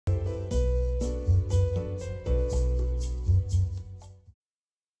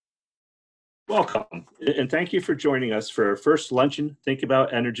Welcome, and thank you for joining us for our first Luncheon Think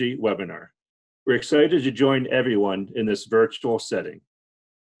About Energy webinar. We're excited to join everyone in this virtual setting.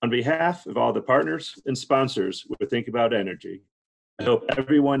 On behalf of all the partners and sponsors with Think About Energy, I hope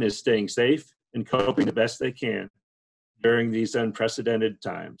everyone is staying safe and coping the best they can during these unprecedented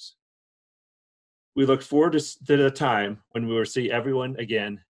times. We look forward to the time when we will see everyone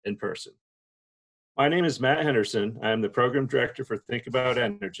again in person. My name is Matt Henderson. I am the Program Director for Think About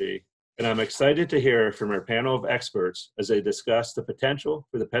Energy, and I'm excited to hear from our panel of experts as they discuss the potential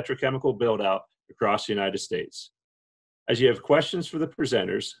for the petrochemical build-out across the United States. As you have questions for the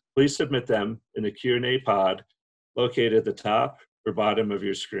presenters, please submit them in the Q&A pod located at the top or bottom of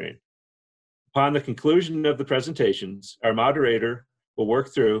your screen. Upon the conclusion of the presentations, our moderator will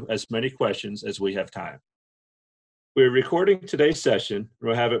work through as many questions as we have time. We're recording today's session and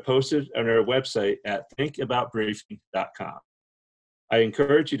we'll have it posted on our website at thinkaboutbriefing.com. I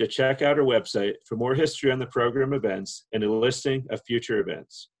encourage you to check out our website for more history on the program events and a listing of future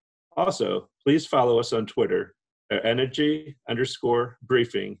events. Also, please follow us on Twitter at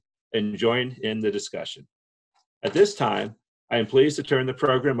energy_briefing and join in the discussion. At this time, I am pleased to turn the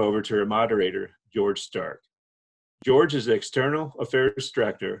program over to our moderator, George Stark. George is the External Affairs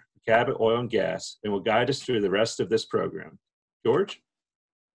Director for Cabot Oil and Gas and will guide us through the rest of this program. George?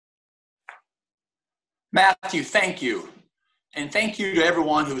 Matthew, thank you. And thank you to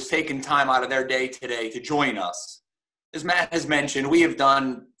everyone who has taken time out of their day today to join us. As Matt has mentioned, we have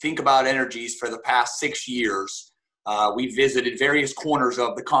done Think About Energies for the past 6 years. We visited various corners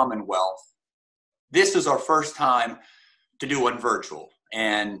of the Commonwealth. This is our first time to do one virtual,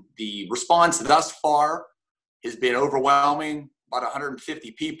 and the response thus far has been overwhelming. About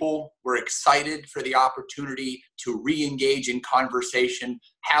 150 people. We're excited for the opportunity to re-engage in conversation,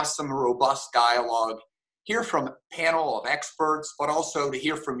 have some robust dialogue, hear from a panel of experts, but also to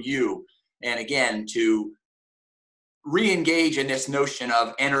hear from you, and again, to re-engage in this notion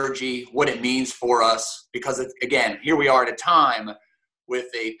of energy, what it means for us, because again, here we are at a time with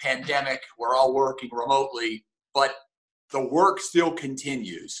a pandemic, we're all working remotely, but the work still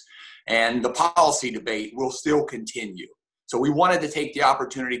continues and the policy debate will still continue. So we wanted to take the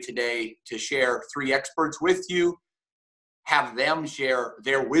opportunity today to share 3 experts with you, have them share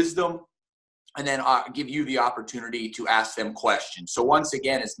their wisdom, and then give you the opportunity to ask them questions. So once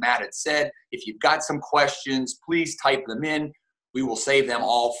again, as Matt had said, if you've got some questions, please type them in. We will save them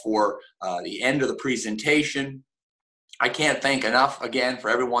all for the end of the presentation. I can't thank enough, again, for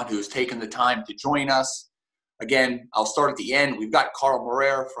everyone who has taken the time to join us. Again, I'll start at the end. We've got Carl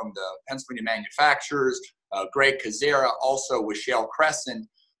Marrara from the Pennsylvania Manufacturers, Greg Kozera, also with Shale Crescent.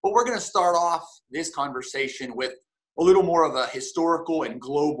 But we're going to start off this conversation with a little more of a historical and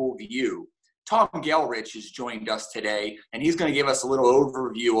global view. Tom Gellrich has joined us today, and he's going to give us a little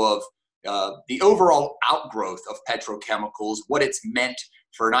overview of the overall outgrowth of petrochemicals, what it's meant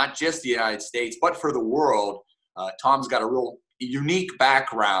for not just the United States, but for the world. Tom's got a real unique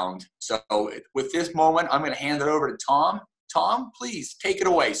background. So with this moment, I'm going to hand it over to Tom. Tom, please take it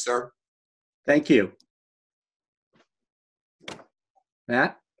away, sir. Thank you.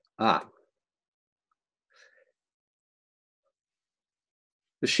 Matt?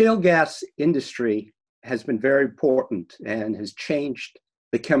 The shale gas industry has been very important and has changed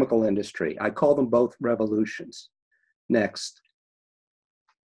the chemical industry. I call them both revolutions. Next.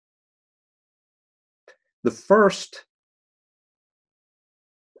 The first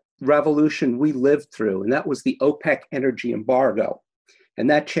revolution we lived through, and that was the OPEC energy embargo. And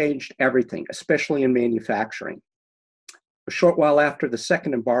that changed everything, especially in manufacturing. A short while after the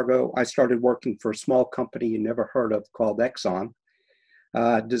second embargo, I started working for a small company you never heard of called Exxon,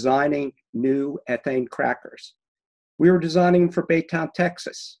 designing new ethane crackers. We were designing for Baytown,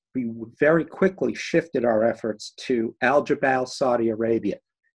 Texas. We very quickly shifted our efforts to Al Jabail, Saudi Arabia,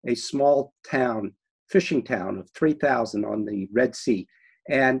 a small town, fishing town of 3,000 on the Red Sea.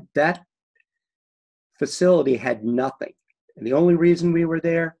 And that facility had nothing. And the only reason we were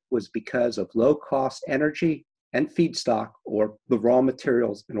there was because of low-cost energy and feedstock, or the raw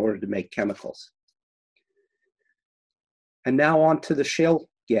materials in order to make chemicals. And now on to the shale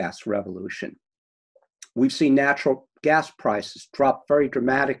gas revolution. We've seen natural gas prices drop very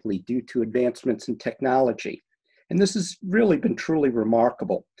dramatically due to advancements in technology. And this has really been truly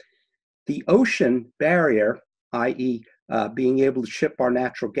remarkable. The ocean barrier, i.e. Being able to ship our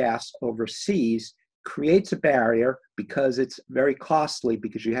natural gas overseas, creates a barrier because it's very costly,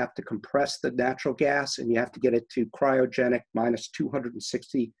 because you have to compress the natural gas and you have to get it to cryogenic minus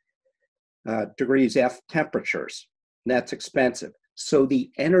 260 degrees F temperatures. And that's expensive. So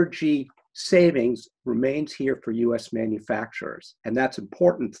the energy savings remains here for US manufacturers. And that's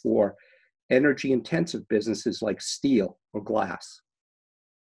important for energy-intensive businesses like steel or glass.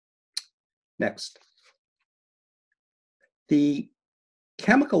 Next. The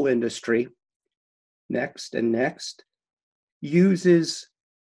chemical industry, next and next, uses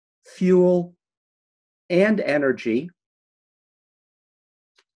fuel and energy,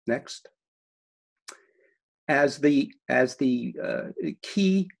 next, as the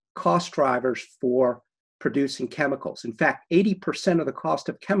key cost drivers for producing chemicals. In fact, 80% of the cost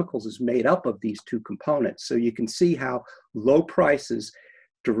of chemicals is made up of these two components. So you can see how low prices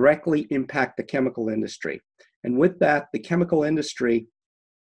directly impact the chemical industry. And with that, the chemical industry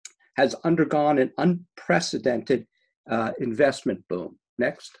has undergone an unprecedented investment boom.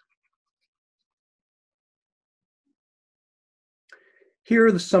 Next. Here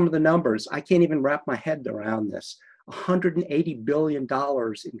are some of the numbers. I can't even wrap my head around this. $180 billion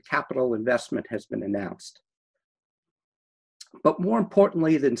in capital investment has been announced. But more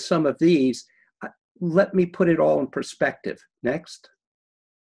importantly than some of these, let me put it all in perspective. Next.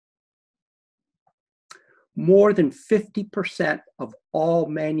 More than 50% of all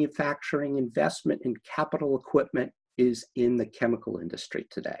manufacturing investment in capital equipment is in the chemical industry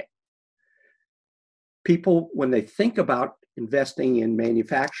today. People, when they think about investing in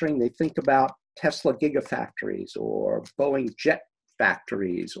manufacturing, they think about Tesla gigafactories or Boeing jet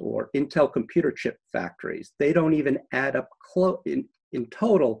factories or Intel computer chip factories. They don't even add up in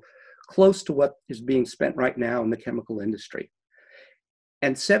total close to what is being spent right now in the chemical industry.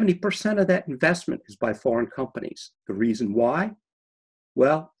 And 70% of that investment is by foreign companies. The reason why?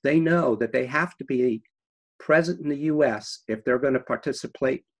 Well, they know that they have to be present in the US if they're going to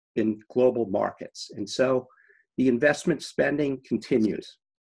participate in global markets. And so the investment spending continues.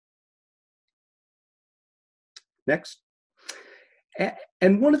 Next.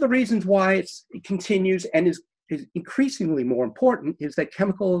 And one of the reasons why it continues and is increasingly more important is that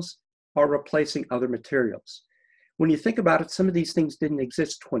chemicals are replacing other materials. When you think about it, some of these things didn't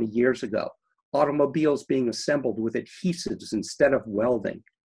exist 20 years ago. Automobiles being assembled with adhesives instead of welding.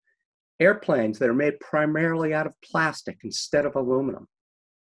 Airplanes that are made primarily out of plastic instead of aluminum.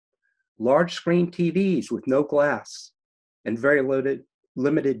 Large screen TVs with no glass and very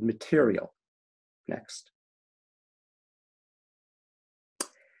limited material. Next.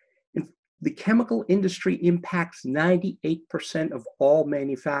 The chemical industry impacts 98% of all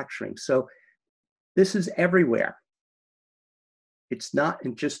manufacturing. So this is everywhere. It's not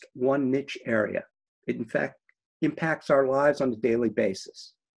in just one niche area. It, in fact, impacts our lives on a daily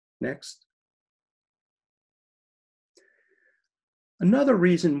basis. Next. Another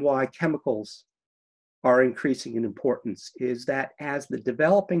reason why chemicals are increasing in importance is that as the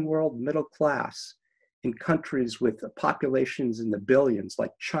developing world middle class in countries with populations in the billions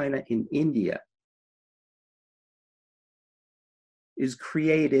like China and India is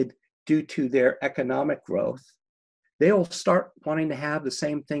created due to their economic growth, they will start wanting to have the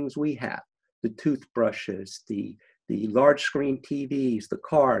same things we have, the toothbrushes, the large screen TVs, the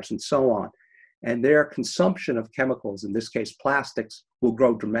cars, and so on. And their consumption of chemicals, in this case plastics, will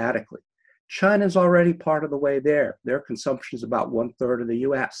grow dramatically. China's already part of the way there. Their consumption is about 1/3 of the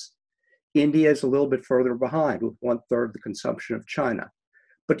US. India is a little bit further behind with 1/3 the consumption of China.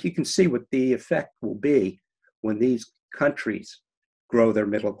 But you can see what the effect will be when these countries grow their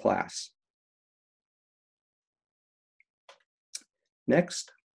middle class.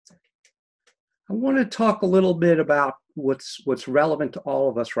 Next, I want to talk a little bit about what's relevant to all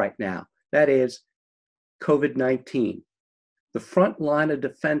of us right now. That is COVID-19. The front line of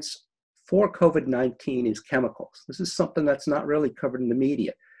defense for COVID-19 is chemicals. This is something that's not really covered in the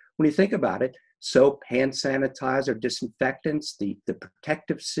media. When you think about it, soap, hand sanitizer, disinfectants, the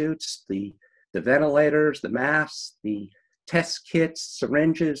protective suits, the ventilators, the masks, the test kits,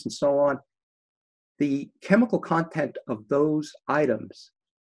 syringes, and so on, the chemical content of those items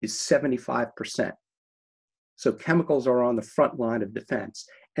is 75%. So chemicals are on the front line of defense.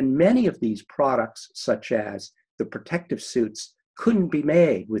 And many of these products, such as the protective suits, couldn't be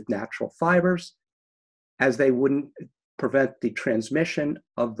made with natural fibers as they wouldn't prevent the transmission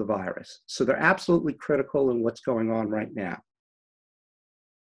of the virus. So they're absolutely critical in what's going on right now.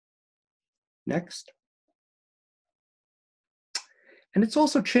 Next. And it's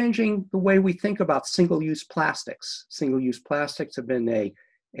also changing the way we think about single-use plastics. Single-use plastics have been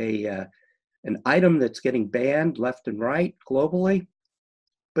an item that's getting banned left and right globally,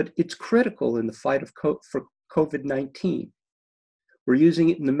 but it's critical in the fight for COVID-19. We're using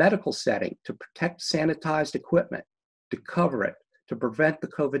it in the medical setting to protect sanitized equipment, to cover it, to prevent the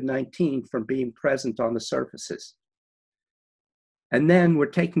COVID-19 from being present on the surfaces. And then we're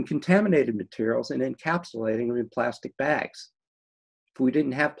taking contaminated materials and encapsulating them in plastic bags we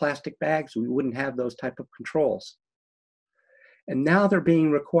didn't have plastic bags, we wouldn't have those type of controls. And now they're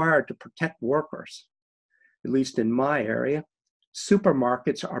being required to protect workers. At least in my area,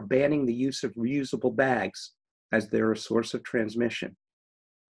 supermarkets are banning the use of reusable bags as they're a source of transmission.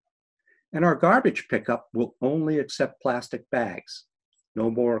 And our garbage pickup will only accept plastic bags. No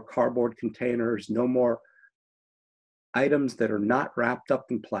more cardboard containers, no more items that are not wrapped up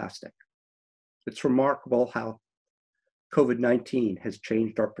in plastic. It's remarkable how COVID-19 has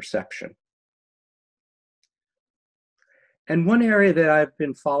changed our perception. And one area that I've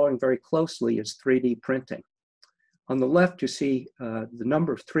been following very closely is 3D printing. On the left, you see the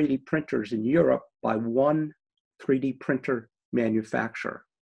number of 3D printers in Europe by one 3D printer manufacturer.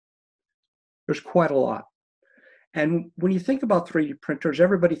 There's quite a lot. And when you think about 3D printers,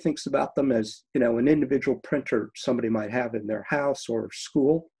 everybody thinks about them as, you know, an individual printer somebody might have in their house or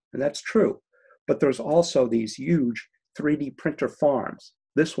school, and that's true. But there's also these huge 3D printer farms.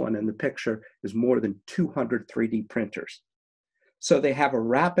 This one in the picture is more than 200 3D printers. So they have a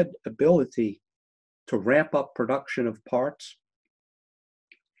rapid ability to ramp up production of parts,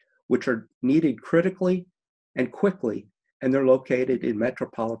 which are needed critically and quickly, and they're located in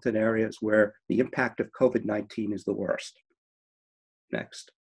metropolitan areas where the impact of COVID-19 is the worst.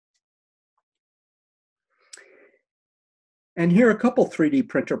 Next. And here are a couple 3D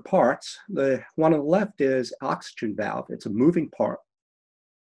printer parts. The one on the left is oxygen valve. It's a moving part.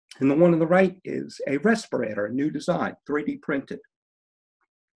 And the one on the right is a respirator, a new design, 3D printed.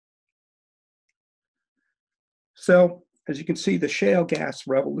 So, as you can see, the shale gas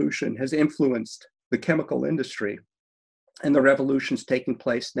revolution has influenced the chemical industry, and the revolution's taking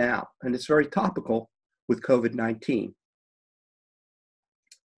place now. And it's very topical with COVID-19.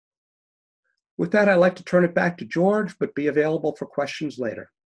 With that, I'd like to turn it back to George, but be available for questions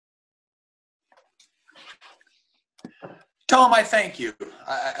later. Tom, I thank you.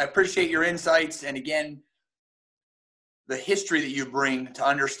 I appreciate your insights. And again, the history that you bring to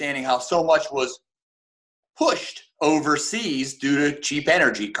understanding how so much was pushed overseas due to cheap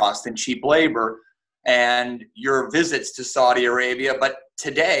energy costs and cheap labor, and your visits to Saudi Arabia. But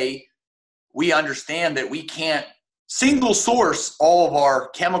today, we understand that we can't single source all of our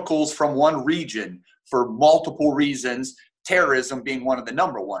chemicals from one region for multiple reasons, terrorism being one of the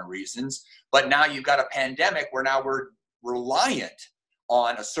number one reasons. But now you've got a pandemic where now we're reliant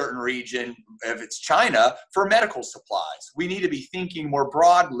on a certain region, if it's China, for medical supplies. We need to be thinking more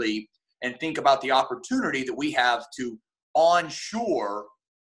broadly and think about the opportunity that we have to onshore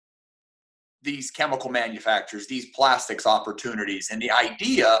these chemical manufacturers, these plastics opportunities, and the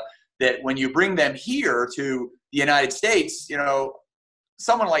idea that when you bring them here to the United States, you know,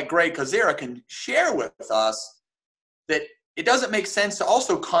 someone like Greg Kozera can share with us that it doesn't make sense to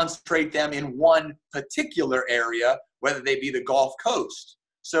also concentrate them in one particular area, whether they be the Gulf Coast.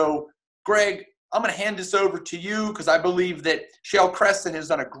 So, Greg, I'm going to hand this over to you because I believe that Shale Crescent has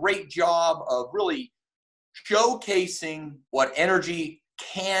done a great job of really showcasing what energy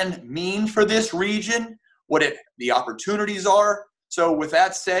can mean for this region, what the opportunities are. So with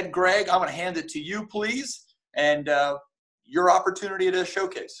that said, Greg, I'm going to hand it to you, please, and your opportunity to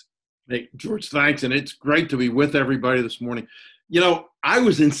showcase. Hey, George, thanks. And it's great to be with everybody this morning. You know, I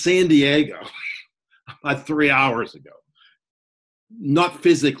was in San Diego about 3 hours ago, not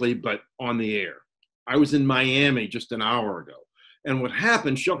physically, but on the air. I was in Miami just an hour ago. And what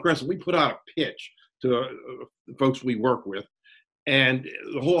happened, Shale Crescent, we put out a pitch to the folks we work with. And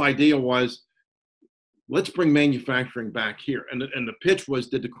the whole idea was, let's bring manufacturing back here. And the pitch was,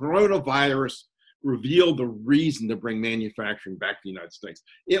 did the coronavirus reveal the reason to bring manufacturing back to the United States?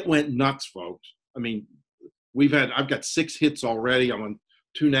 It went nuts, folks. I mean, I've got 6 hits already. I'm on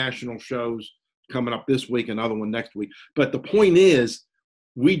 2 national shows coming up this week, another one next week. But the point is,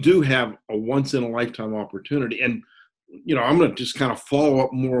 we do have a once in a lifetime opportunity. And, you know, I'm going to just kind of follow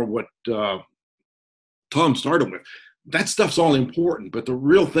up more of what Tom started with. That stuff's all important, but the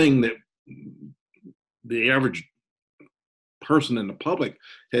real thing that the average person in the public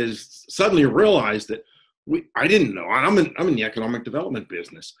has suddenly realized that I didn't know. I'm in the economic development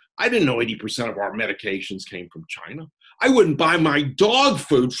business. I didn't know 80% of our medications came from China. I wouldn't buy my dog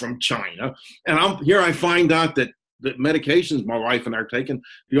food from China. And I find out that the medications my wife and I are taking,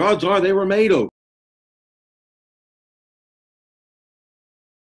 the odds are they were made over.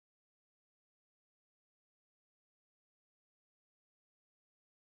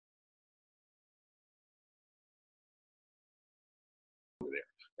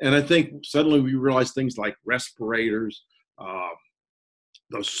 And I think suddenly we realized things like respirators,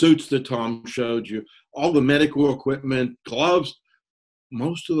 those suits that Tom showed you, all the medical equipment, gloves,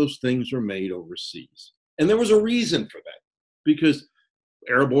 most of those things are made overseas. And there was a reason for that, because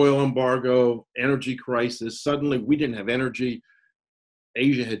Arab oil embargo, energy crisis. Suddenly we didn't have energy.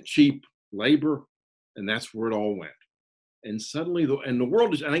 Asia had cheap labor, and that's where it all went. And suddenly, the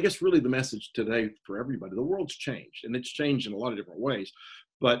world is, and I guess really the message today for everybody, the world's changed, and it's changed in a lot of different ways.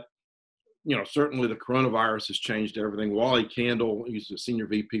 But certainly the coronavirus has changed everything. Wally Candle, he's a senior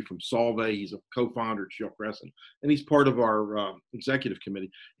VP from Solvay. He's a co-founder at Shale Crescent, and he's part of our executive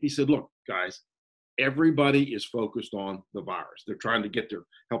committee. He said, look, guys, everybody is focused on the virus. They're trying to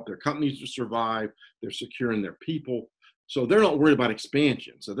help their companies to survive. They're securing their people. So they're not worried about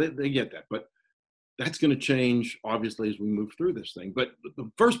expansion. So they get that. But that's going to change, obviously, as we move through this thing. But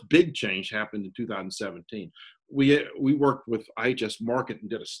the first big change happened in 2017. We worked with IHS Markit and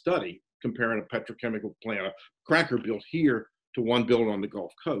did a study comparing a petrochemical plant, a cracker built here, to one built on the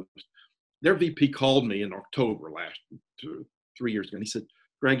Gulf Coast. Their VP called me in October 3 years ago, and he said,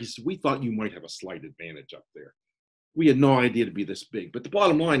 Greg, he said, we thought you might have a slight advantage up there. We had no idea to be this big. But the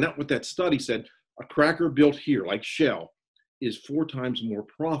bottom line, not what that study said, a cracker built here, like Shell, is 4 times more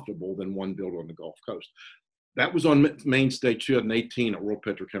profitable than one built on the Gulf Coast. That was on main stage 2018 at World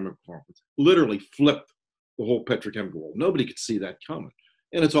Petrochemical Conference. Literally flipped the whole petrochemical world. Nobody could see that coming.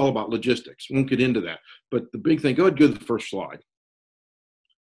 And it's all about logistics. Won't get into that. But the big thing, go to the first slide.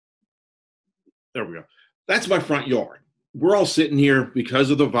 There we go. That's my front yard. We're all sitting here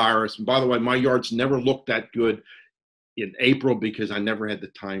because of the virus. And by the way, my yard's never looked that good in April because I never had the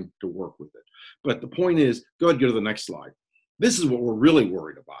time to work with it. But the point is, go ahead and go to the next slide. This is what we're really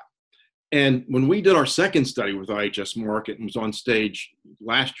worried about. And when we did our second study with IHS Markit and was on stage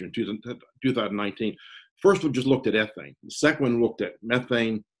last year in 2019, first we just looked at ethane. The second one looked at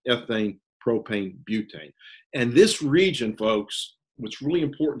methane, ethane, propane, butane. And this region, folks, what's really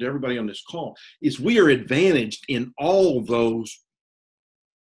important to everybody on this call is we are advantaged in all those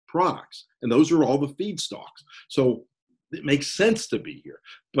products. And those are all the feedstocks. So it makes sense to be here.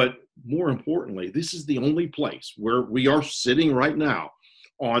 But more importantly, this is the only place where we are sitting right now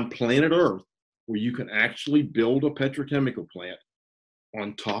on planet Earth where you can actually build a petrochemical plant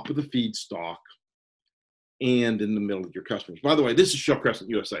on top of the feedstock and in the middle of your customers. By the way, this is Shale Crescent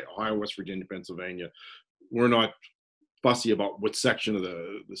USA, Ohio, West Virginia, Pennsylvania. We're not fussy about what section of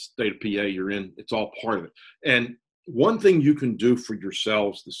the state of PA you're in. It's all part of it. And one thing you can do for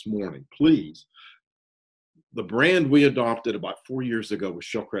yourselves this morning, please, the brand we adopted about 4 years ago was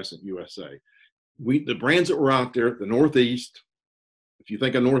Shale Crescent USA. The brands that were out there, the Northeast, if you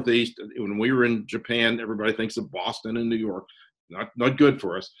think of Northeast, when we were in Japan, everybody thinks of Boston and New York. Not good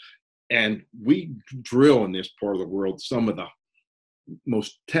for us. And we drill in this part of the world some of the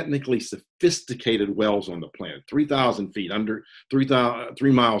most technically sophisticated wells on the planet, 3,000 feet under,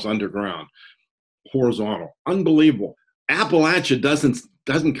 3 miles underground, horizontal, unbelievable. Appalachia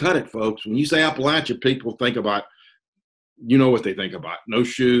doesn't cut it, folks. When you say Appalachia, people think about, what they think about: no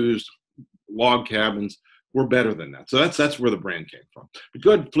shoes, log cabins. We're better than that. So that's where the brand came from. But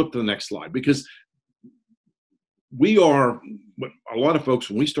go ahead and flip to the next slide, because we are, a lot of folks,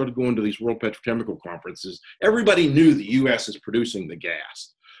 when we started going to these World Petrochemical conferences, everybody knew the U.S. is producing the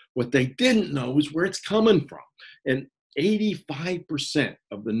gas. What they didn't know is where it's coming from. And 85%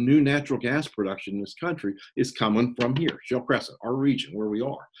 of the new natural gas production in this country is coming from here, Shale Crescent, our region, where we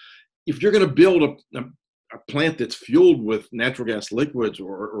are. If you're going to build a plant that's fueled with natural gas liquids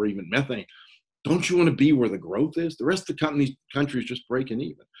or even methane, don't you want to be where the growth is? The rest of the country is just breaking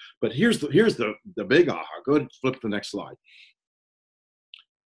even. But here's the big aha. Go ahead and flip to the next slide.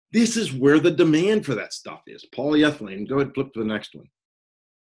 This is where the demand for that stuff is. Polyethylene. Go ahead and flip to the next one.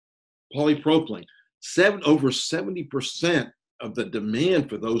 Polypropylene. Over 70% of the demand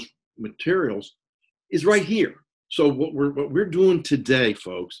for those materials is right here. So what we're doing today,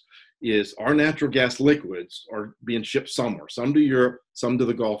 folks, is our natural gas liquids are being shipped somewhere, some to Europe, some to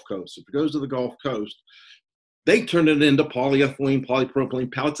the Gulf Coast. If it goes to the Gulf Coast, they turn it into polyethylene,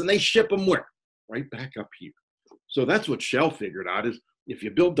 polypropylene pellets, and they ship them where? Right back up here. So that's what Shell figured out, is if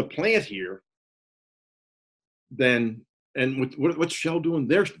you build the plant here, then, and what's Shell doing?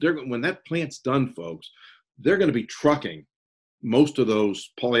 They're when that plant's done, folks, they're going to be trucking most of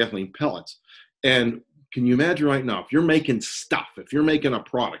those polyethylene pellets. And can you imagine right now, if you're making stuff, if you're making a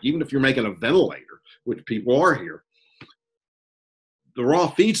product, even if you're making a ventilator, which people are here, the raw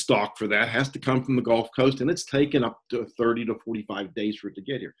feedstock for that has to come from the Gulf Coast, and it's taken up to 30 to 45 days for it to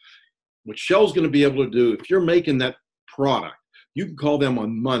get here. What Shell's going to be able to do, if you're making that product, you can call them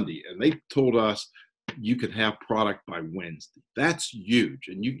on Monday, and they told us you could have product by Wednesday. That's huge.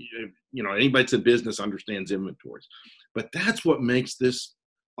 And anybody that's in business understands inventories. But that's what makes this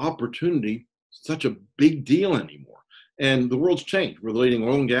opportunity such a big deal anymore. And the world's changed. We're the leading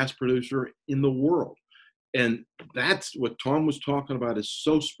oil and gas producer in the world. And that's what Tom was talking about is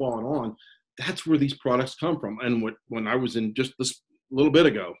so spot on. That's where these products come from. And when I was in just this little bit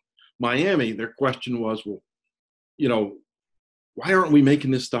ago, Miami, their question was, well, you know, why aren't we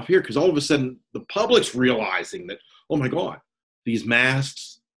making this stuff here? Because all of a sudden the public's realizing that, oh my God, these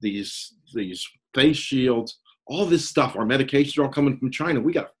masks, these face shields, all this stuff, our medications are all coming from China.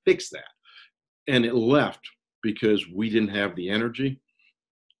 We got to fix that. And it left because we didn't have the energy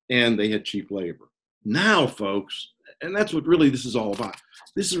and they had cheap labor. Now, folks, and that's what really this is all about.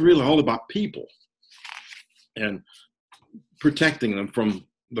 This is really all about people and protecting them from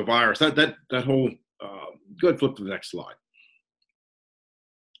the virus. That whole, go ahead, flip to the next slide.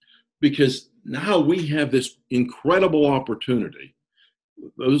 Because now we have this incredible opportunity.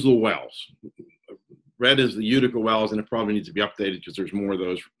 Those are the wells. Red is the Utica wells, and it probably needs to be updated because there's more of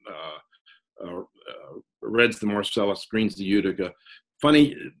those. Red's the Marcellus, green's the Utica.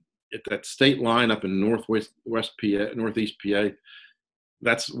 Funny, at that state line up in northeast PA,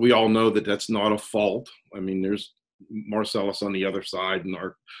 we all know that's not a fault. I mean, there's Marcellus on the other side,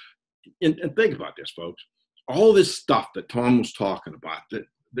 and think about this, folks. All this stuff that Tom was talking about that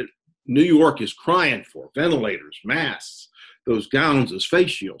New York is crying for, ventilators, masks, those gowns, those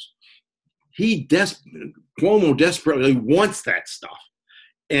face shields. Cuomo desperately wants that stuff.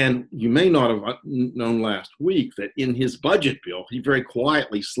 And you may not have known last week that in his budget bill, he very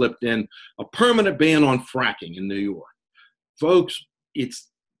quietly slipped in a permanent ban on fracking in New York. Folks,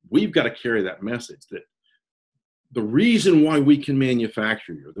 we've got to carry that message that the reason why we can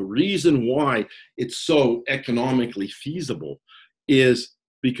manufacture here, the reason why it's so economically feasible is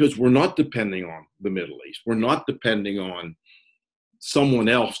because we're not depending on the Middle East. We're not depending on someone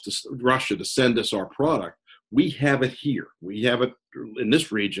else, Russia, to send us our product. We have it here. We have it in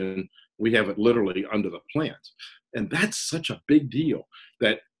this region. We have it literally under the plants. And that's such a big deal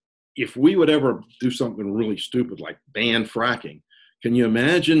that if we would ever do something really stupid like ban fracking, can you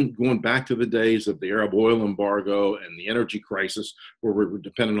imagine going back to the days of the Arab oil embargo and the energy crisis where we were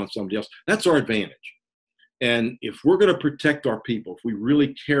dependent on somebody else? That's our advantage. And if we're going to protect our people, if we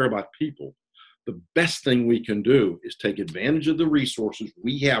really care about people, the best thing we can do is take advantage of the resources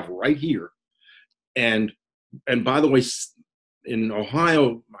we have right here. And by the way, in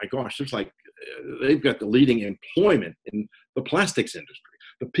Ohio, my gosh, they've got the leading employment in the plastics industry.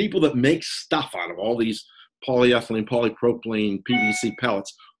 The people that make stuff out of all these polyethylene, polypropylene, PVC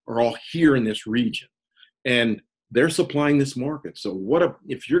pellets are all here in this region. And they're supplying this market. So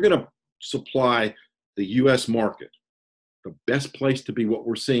if you're going to supply the U.S. market, the best place to be, what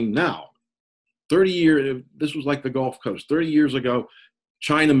we're seeing now, 30 years, this was like the Gulf Coast. 30 years ago,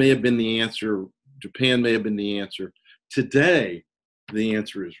 China may have been the answer. Japan may have been the answer. Today, the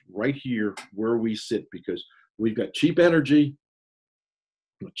answer is right here where we sit because we've got cheap energy,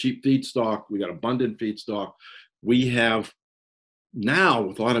 cheap feedstock, we got abundant feedstock. We have now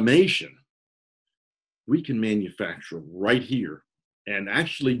with automation, we can manufacture right here and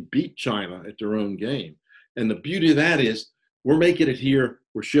actually beat China at their own game. And the beauty of that is we're making it here,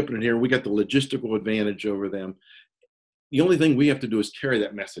 we're shipping it here, we got the logistical advantage over them. The only thing we have to do is carry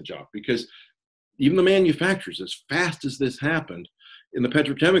that message out because even the manufacturers, as fast as this happened in the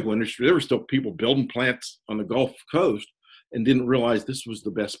petrochemical industry, there were still people building plants on the Gulf Coast and didn't realize this was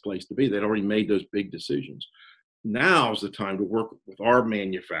the best place to be. They'd already made those big decisions. Now's the time to work with our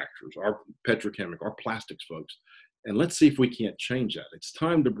manufacturers, our petrochemical, our plastics folks, and let's see if we can't change that. It's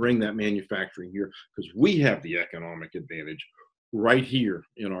time to bring that manufacturing here because we have the economic advantage right here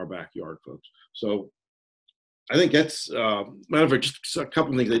in our backyard, folks. So I think that's, matter of fact, just a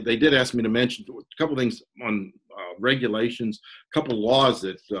couple of things they did ask me to mention, a couple of things on regulations, a couple of laws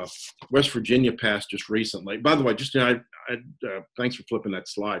that West Virginia passed just recently. By the way, just thanks for flipping that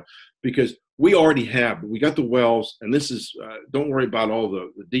slide because we got the wells, and this is, don't worry about all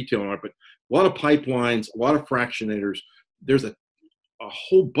the detail on it, but a lot of pipelines, a lot of fractionators. There's a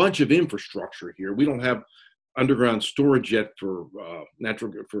whole bunch of infrastructure here. We don't have underground storage yet for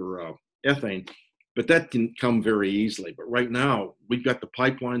ethane. But that can come very easily. But right now, we've got the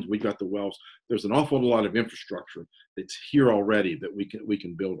pipelines, we've got the wells. There's an awful lot of infrastructure that's here already that we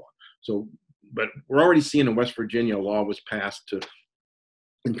can build on. So, but we're already seeing in West Virginia, a law was passed to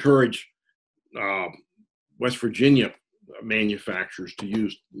encourage West Virginia manufacturers to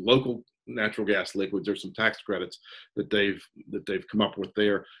use local natural gas liquids. There's some tax credits that they've come up with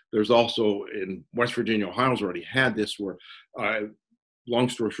there. There's also in West Virginia, Ohio's already had this where. Long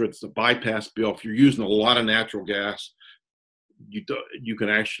story short, it's a bypass bill. If you're using a lot of natural gas, you can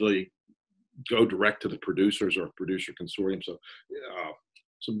actually go direct to the producers or producer consortium. So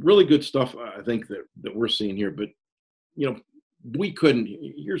some really good stuff, I think, that we're seeing here. But,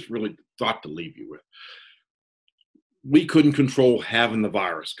 here's really the thought to leave you with. we couldn't control having the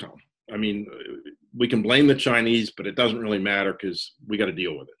virus come. I mean, we can blame the Chinese, but it doesn't really matter because we got to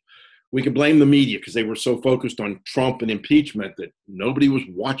deal with it. We can blame the media because they were so focused on Trump and impeachment that nobody was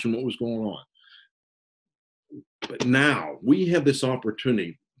watching what was going on. But now we have this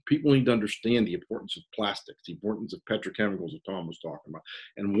opportunity. People need to understand the importance of plastics, the importance of petrochemicals that Tom was talking about,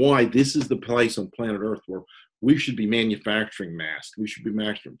 and why this is the place on planet Earth where we should be manufacturing masks. We should be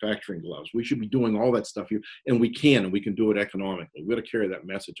manufacturing gloves. We should be doing all that stuff here, and we can do it economically. We got to carry that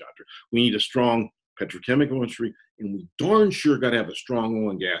message out there. We need a strong petrochemical industry, and we darn sure got to have a strong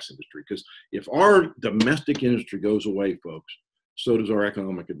oil and gas industry, because if our domestic industry goes away, folks, so does our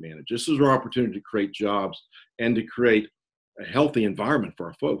economic advantage. This is our opportunity to create jobs and to create a healthy environment for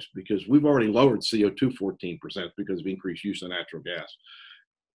our folks, because we've already lowered CO2 14% because of increased use of natural gas.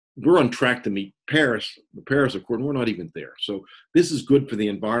 We're on track to meet the Paris Accord, and we're not even there. So this is good for the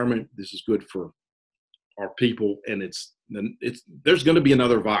environment. This is good for our people, and there's going to be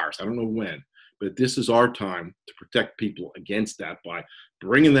another virus. I don't know when, but this is our time to protect people against that by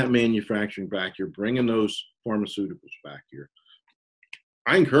bringing that manufacturing back here, bringing those pharmaceuticals back here.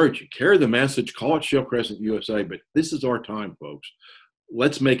 I encourage you, carry the message, call it Shale Crescent USA, but this is our time, folks.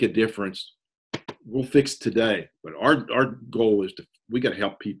 Let's make a difference. We'll fix today, but our goal is we got to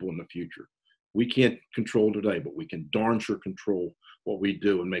help people in the future. We can't control today, but we can darn sure control what we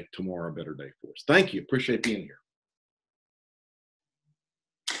do and make tomorrow a better day for us. Thank you. Appreciate being here.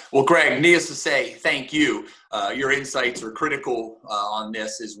 Well, Greg, needless to say, thank you. Your insights are critical on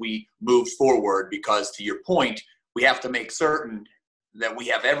this as we move forward, because to your point, we have to make certain that we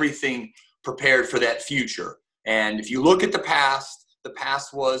have everything prepared for that future. And if you look at the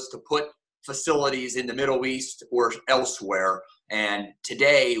past was to put facilities in the Middle East or elsewhere. And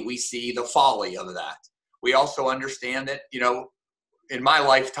today we see the folly of that. We also understand that, in my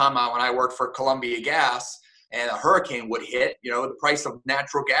lifetime, when I worked for Columbia Gas and a hurricane would hit, the price of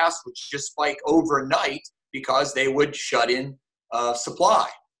natural gas would just spike overnight because they would shut in supply.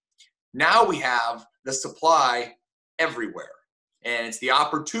 Now we have the supply everywhere. And it's the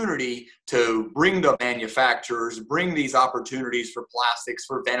opportunity to bring the manufacturers, bring these opportunities for plastics,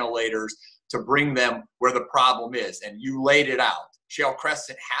 for ventilators, to bring them where the problem is. And you laid it out. Shale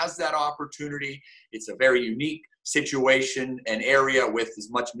Crescent has that opportunity. It's a very unique situation, an area with as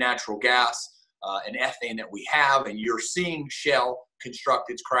much natural gas and ethane that we have. And you're seeing Shell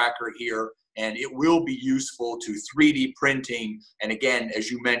construct its cracker here. And it will be useful to 3D printing. And again, as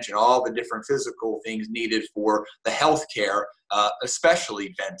you mentioned, all the different physical things needed for the healthcare,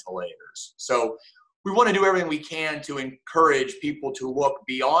 especially ventilators. So we want to do everything we can to encourage people to look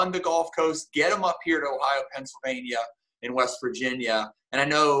beyond the Gulf Coast, get them up here to Ohio, Pennsylvania, and West Virginia. And I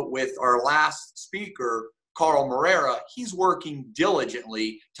know with our last speaker, Carl Marrara, he's working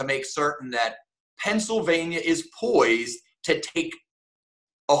diligently to make certain that Pennsylvania is poised to take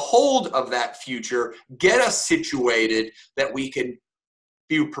a hold of that future, get us situated that we can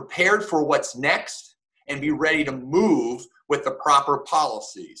be prepared for what's next and be ready to move with the proper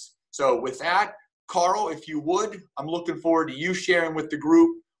policies. So with that, Carl, if you would, I'm looking forward to you sharing with the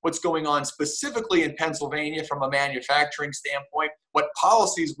group what's going on specifically in Pennsylvania from a manufacturing standpoint, what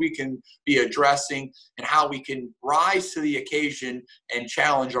policies we can be addressing, and how we can rise to the occasion and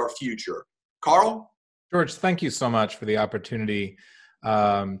challenge our future. Carl? George, thank you so much for the opportunity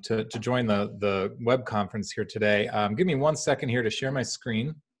to join the web conference here today. Give me 1 second here to share my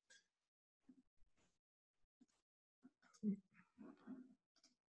screen.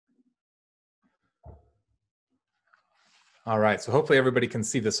 All right, so hopefully everybody can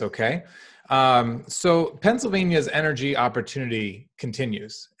see this okay. So Pennsylvania's energy opportunity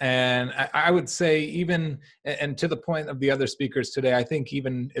continues. And I would say even, and to the point of the other speakers today, I think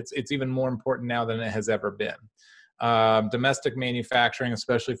it's even more important now than it has ever been. Domestic manufacturing,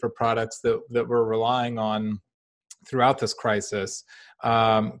 especially for products that we're relying on throughout this crisis,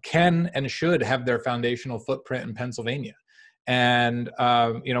 can and should have their foundational footprint in Pennsylvania. And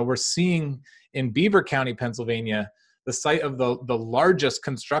we're seeing in Beaver County, Pennsylvania, the site of the largest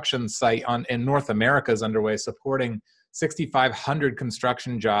construction site in North America is underway, supporting 6,500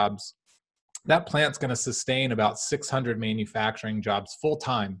 construction jobs. That plant's going to sustain about 600 manufacturing jobs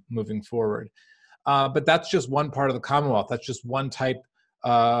full-time moving forward. But that's just one part of the Commonwealth. That's just one type.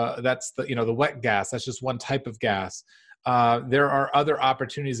 That's the wet gas. That's just one type of gas. There are other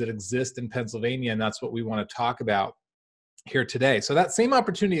opportunities that exist in Pennsylvania, and that's what we want to talk about here today. So that same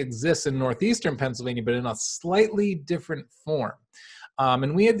opportunity exists in northeastern Pennsylvania, but in a slightly different form.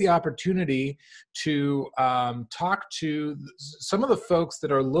 And we had the opportunity to talk to some of the folks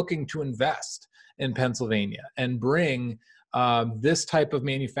that are looking to invest in Pennsylvania and bring this type of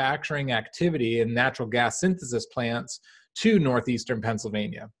manufacturing activity in natural gas synthesis plants to northeastern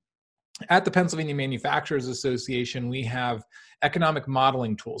Pennsylvania. At the Pennsylvania Manufacturers Association, we have economic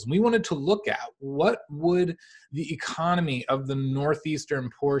modeling tools. We wanted to look at what would the economy of the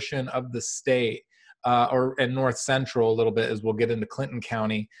northeastern portion of the state, and north central a little bit, as we'll get into Clinton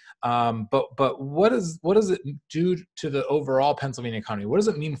County. But what does it do to the overall Pennsylvania economy? What does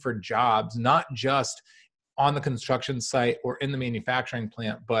it mean for jobs, not just on the construction site or in the manufacturing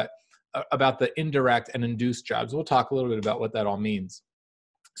plant, but about the indirect and induced jobs? We'll talk a little bit about what that all means.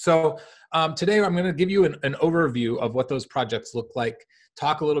 So today I'm going to give you an overview of what those projects look like,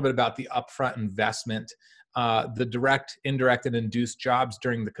 talk a little bit about the upfront investment, the direct, indirect, and induced jobs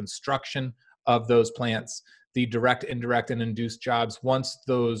during the construction of those plants, the direct, indirect, and induced jobs once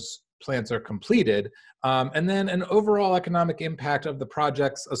those plants are completed, and then an overall economic impact of the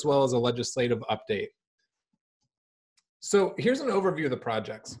projects, as well as a legislative update. So here's an overview of the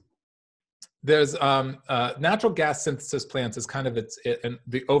projects. There's natural gas synthesis plants is kind of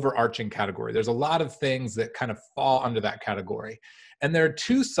the overarching category. There's a lot of things that kind of fall under that category. And there are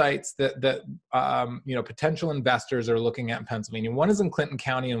two sites that potential investors are looking at in Pennsylvania. One is in Clinton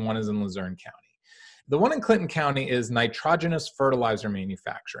County and one is in Luzerne County. The one in Clinton County is nitrogenous fertilizer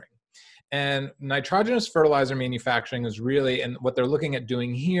manufacturing. And nitrogenous fertilizer manufacturing is really, and what they're looking at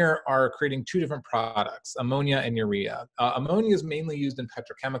doing here are creating two different products, ammonia and urea. Ammonia is mainly used in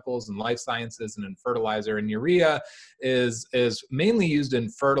petrochemicals and life sciences and in fertilizer, and urea is mainly used in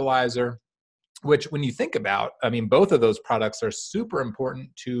fertilizer, which when you think about, I mean, both of those products are super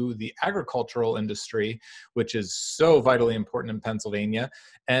important to the agricultural industry, which is so vitally important in Pennsylvania.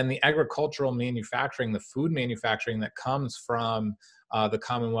 And the agricultural manufacturing, the food manufacturing that comes from the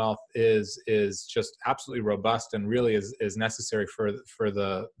Commonwealth is just absolutely robust and really is necessary for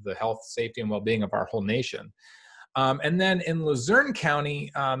the health, safety, and well-being of our whole nation. And then in Luzerne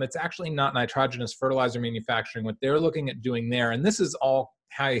County, it's actually not nitrogenous fertilizer manufacturing. What they're looking at doing there, and this is all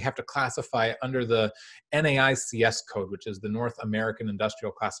how you have to classify it under the NAICS code, which is the North American Industrial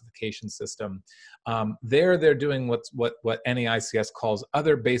Classification System. They're doing what NAICS calls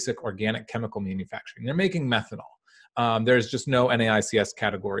other basic organic chemical manufacturing. They're making methanol. There's just no NAICS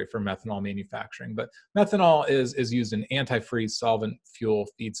category for methanol manufacturing, but methanol is used in antifreeze, solvent, fuel,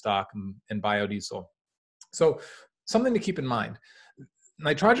 feedstock, and biodiesel. So something to keep in mind.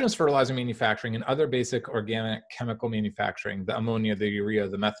 Nitrogenous fertilizer manufacturing and other basic organic chemical manufacturing, the ammonia, the urea,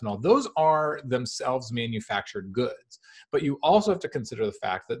 the methanol, those are themselves manufactured goods. But you also have to consider the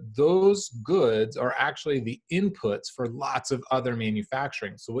fact that those goods are actually the inputs for lots of other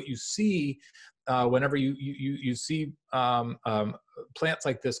manufacturing. So what you see whenever you see plants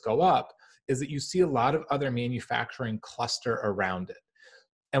like this go up is that you see a lot of other manufacturing cluster around it.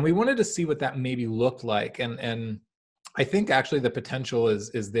 And we wanted to see what that maybe looked like. And I think actually the potential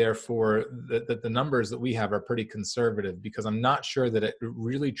is there for the numbers that we have are pretty conservative, because I'm not sure that it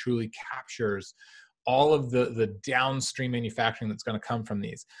really truly captures all of the downstream manufacturing that's going to come from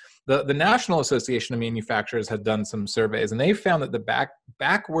these. The National Association of Manufacturers had done some surveys, and they found that the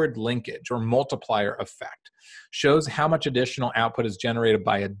backward linkage or multiplier effect shows how much additional output is generated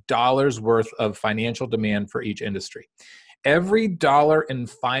by $1 worth of financial demand for each industry. Every dollar in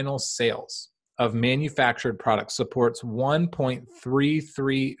final sales of manufactured products supports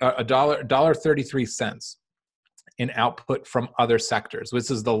 $1.33 in output from other sectors. This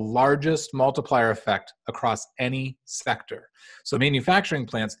is the largest multiplier effect across any sector. So manufacturing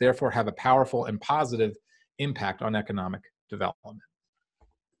plants therefore have a powerful and positive impact on economic development.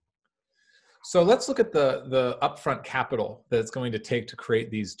 So let's look at the upfront capital that it's going to take to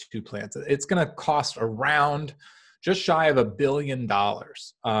create these two plants. It's going to cost around just shy of $1 billion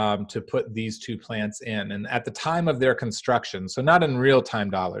to put these two plants in. And at the time of their construction, so not in real-time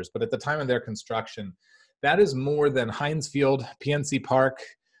dollars, but at the time of their construction, that is more than Heinz Field, PNC Park,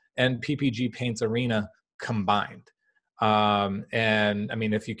 and PPG Paints Arena combined. And I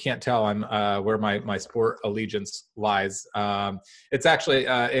mean, if you can't tell, I'm where my sport allegiance lies. It's actually,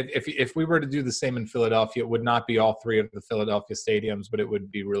 if we were to do the same in Philadelphia, it would not be all three of the Philadelphia stadiums, but it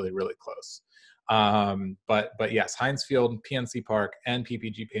would be really, really close. But yes, Heinz Field, PNC Park, and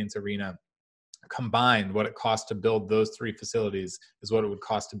PPG Paints Arena combined, what it costs to build those three facilities is what it would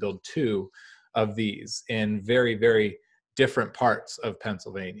cost to build two of these in very, very different parts of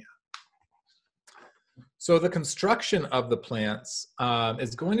Pennsylvania. So the construction of the plants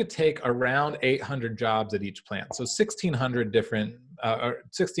is going to take around 800 jobs at each plant. So 1,600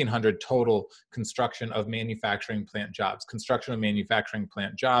 total construction of manufacturing plant jobs. Construction of manufacturing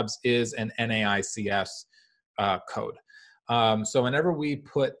plant jobs is an NAICS code. So whenever we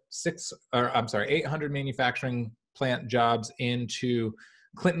put 800 manufacturing plant jobs into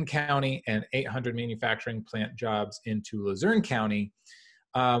Clinton County and 800 manufacturing plant jobs into Luzerne County,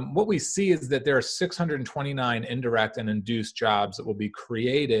 what we see is that there are 629 indirect and induced jobs that will be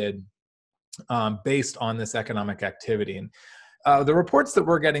created based on this economic activity. And the reports that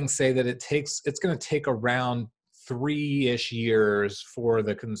we're getting say that it's going to take around 3-ish years for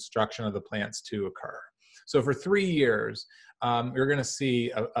the construction of the plants to occur. So for 3 years, you're going to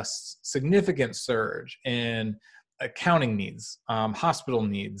see a significant surge in accounting needs, hospital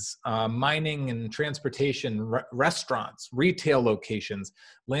needs, mining and transportation, restaurants, retail locations,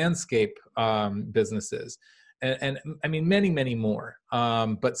 landscape businesses, and I mean, many, many more.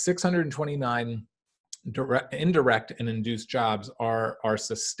 But 629 indirect and induced jobs are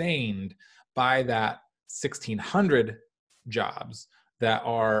sustained by that 1,600 jobs that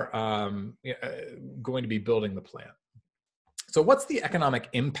are going to be building the plant. So what's the economic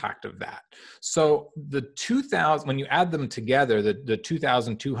impact of that? So the 2,000, when you add them together, the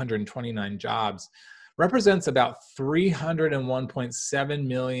 2,229 jobs represents about $301.7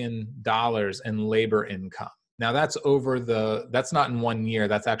 million in labor income. Now that's that's not in 1 year,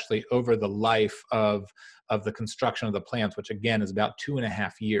 that's actually over the life of the construction of the plants, which again is about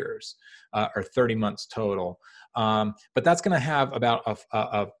 2.5 years or 30 months total. But that's going to have about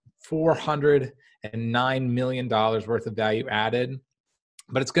a $409 million worth of value added,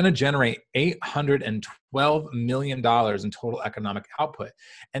 but it's going to generate $812 million in total economic output.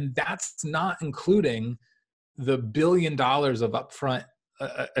 And that's not including the $1 billion of upfront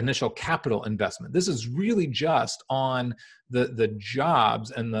initial capital investment. This is really just on the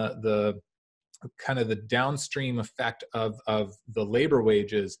jobs and the kind of the downstream effect of the labor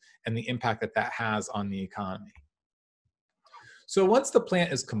wages and the impact that has on the economy. So once the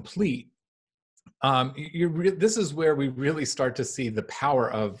plant is complete, this is where we really start to see the power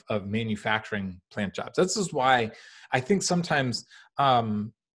of manufacturing plant jobs. This is why I think sometimes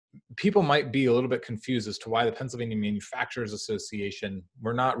people might be a little bit confused as to why the Pennsylvania Manufacturers Association,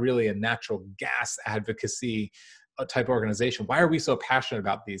 we're not really a natural gas advocacy type organization. Why are we so passionate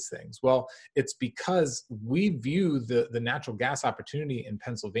about these things? Well, it's because we view the natural gas opportunity in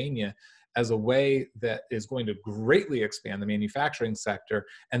Pennsylvania as a way that is going to greatly expand the manufacturing sector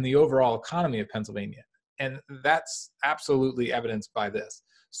and the overall economy of Pennsylvania. And that's absolutely evidenced by this.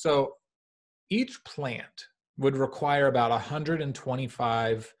 So each plant would require about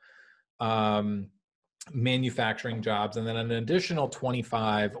 125 manufacturing jobs, and then an additional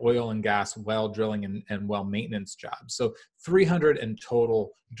 25 oil and gas well drilling and well maintenance jobs. So 300 in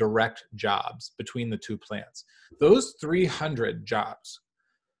total direct jobs between the two plants. Those 300 jobs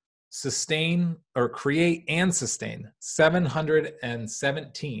sustain or create and sustain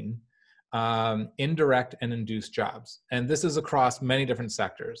 717 indirect and induced jobs. And this is across many different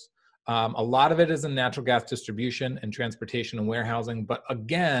sectors. A lot of it is in natural gas distribution and transportation and warehousing. But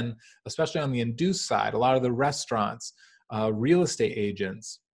again, especially on the induced side, a lot of the restaurants, real estate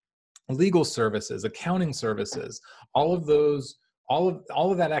agents, legal services, accounting services, all of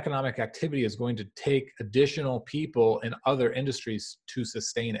that economic activity is going to take additional people in other industries to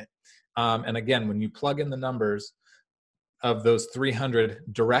sustain it. And again, when you plug in the numbers of those 300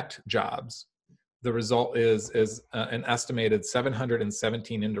 direct jobs, the result is an estimated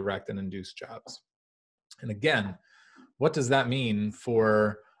 717 indirect and induced jobs. And again, what does that mean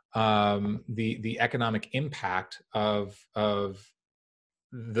for the economic impact of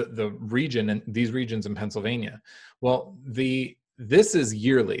the region and these regions in Pennsylvania? Well, this is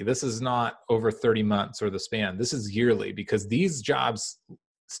yearly. This is not over 30 months or the span. This is yearly because these jobs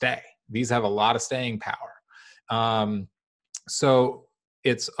stay. These have a lot of staying power. So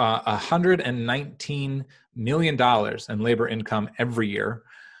it's $119 million in labor income every year,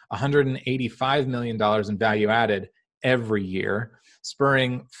 $185 million in value added every year,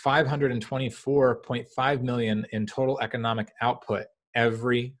 spurring $524.5 million in total economic output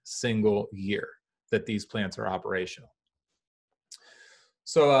every single year that these plants are operational.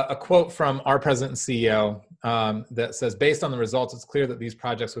 So a quote from our president and CEO that says, based on the results, it's clear that these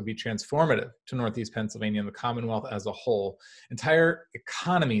projects would be transformative to Northeast Pennsylvania and the Commonwealth as a whole. Entire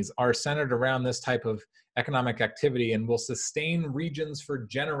economies are centered around this type of economic activity and will sustain regions for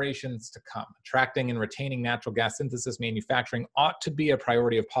generations to come. Attracting and retaining natural gas synthesis manufacturing ought to be a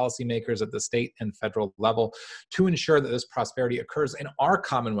priority of policymakers at the state and federal level to ensure that this prosperity occurs in our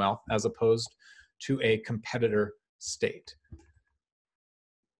Commonwealth as opposed to a competitor state.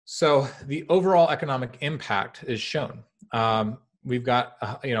 So the overall economic impact is shown. We've got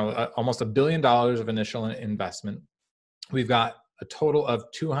almost $1 billion of initial investment. We've got a total of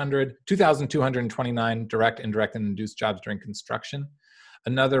 2,229 direct, indirect, and induced jobs during construction.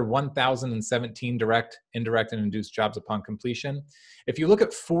 another 1,017 direct, indirect, and induced jobs upon completion. If you look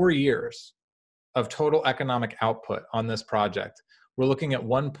at 4 years of total economic output on this project, we're looking at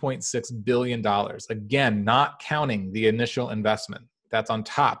 $1.6 billion. Again, not counting the initial investment. That's on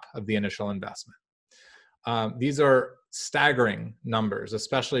top of the initial investment. These are staggering numbers,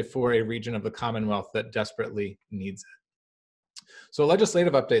 especially for a region of the Commonwealth that desperately needs it. So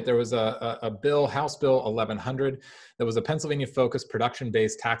legislative update, there was a bill, House Bill 1100, that was a Pennsylvania-focused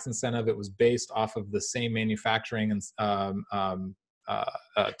production-based tax incentive. It was based off of the same manufacturing and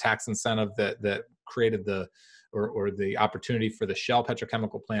tax incentive that created the opportunity for the Shale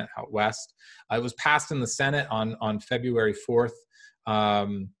Petrochemical plant out west. It was passed in the Senate on February 4th,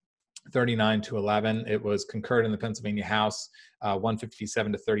 39-11. It was concurred in the Pennsylvania House,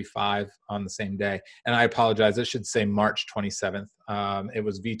 157-35 on the same day. And I apologize, it should say March 27th. It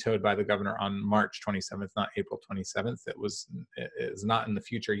was vetoed by the governor on March 27th, not April 27th. It is not in the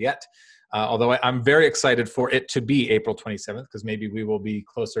future yet. Although I'm very excited for it to be April 27th, because maybe we will be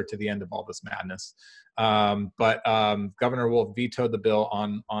closer to the end of all this madness. But Governor Wolf vetoed the bill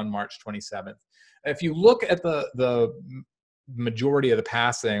on March 27th. If you look at the majority of the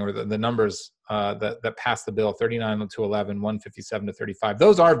passing, or the numbers that passed the bill, 39-11, 157-35,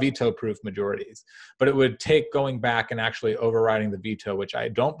 those are veto-proof majorities. But it would take going back and actually overriding the veto, which I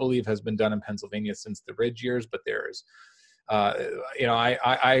don't believe has been done in Pennsylvania since the Ridge years, but there is.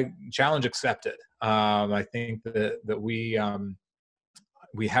 I challenge accepted. I think that we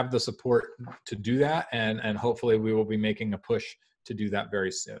have the support to do that, and hopefully we will be making a push to do that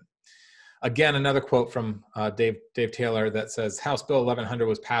very soon. Again, another quote from Dave Taylor that says, House Bill 1100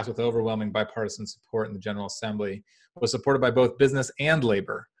 was passed with overwhelming bipartisan support in the General Assembly, was supported by both business and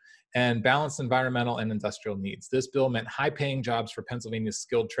labor, and balanced environmental and industrial needs. This bill meant high-paying jobs for Pennsylvania's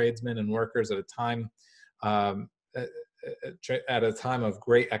skilled tradesmen and workers at a time of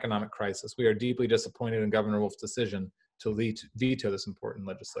great economic crisis. We are deeply disappointed in Governor Wolf's decision to veto this important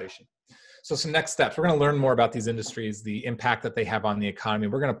legislation. So some next steps. We're going to learn more about these industries, the impact that they have on the economy.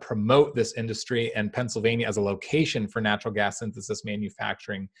 We're going to promote this industry and Pennsylvania as a location for natural gas synthesis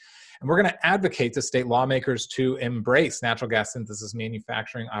manufacturing. And we're going to advocate to state lawmakers to embrace natural gas synthesis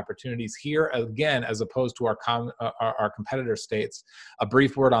manufacturing opportunities here, again, as opposed to our competitor states. A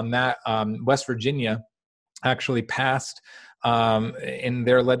brief word on that. West Virginia actually passed in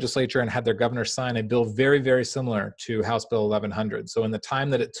their legislature and had their governor sign a bill very, very similar to House Bill 1100. So in the time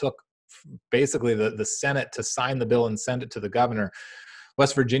that it took basically the Senate to sign the bill and send it to the governor,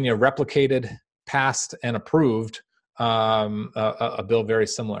 West Virginia replicated, passed, and approved a bill very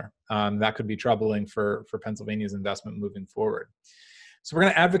similar. That could be troubling for Pennsylvania's investment moving forward. So we're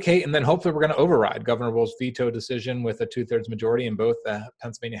going to advocate, and then hopefully we're going to override Governor Wolf's veto decision with a 2/3 majority in both the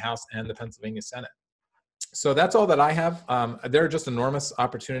Pennsylvania House and the Pennsylvania Senate. So that's all that I have. There are just enormous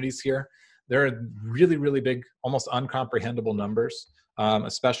opportunities here. There are really, really big, almost uncomprehendable numbers,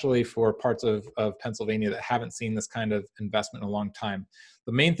 especially for parts of Pennsylvania that haven't seen this kind of investment in a long time.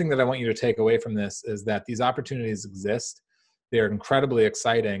 The main thing that I want you to take away from this is that these opportunities exist. They're incredibly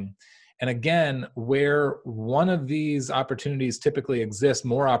exciting. And again, where one of these opportunities typically exists,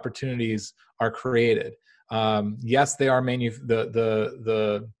 more opportunities are created. Yes, they are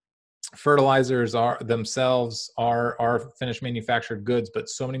the fertilizers themselves are finished manufactured goods, but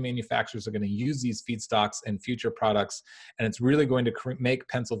so many manufacturers are going to use these feedstocks in future products, and it's really going to make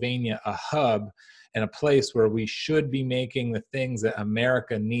Pennsylvania a hub and a place where we should be making the things that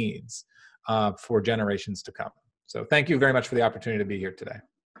America needs for generations to come. So thank you very much for the opportunity to be here today.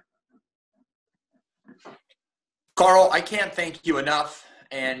 Carl, I can't thank you enough,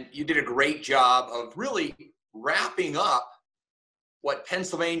 and you did a great job of really wrapping up what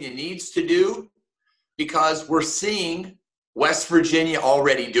Pennsylvania needs to do, because we're seeing West Virginia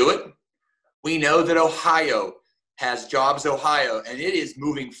already do it. We know that Ohio has Jobs Ohio, and it is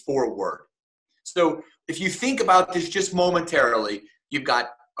moving forward. So if you think about this just momentarily, you've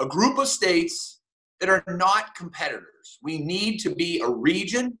got a group of states that are not competitors. We need to be a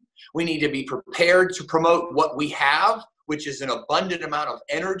region. We need to be prepared to promote what we have, which is an abundant amount of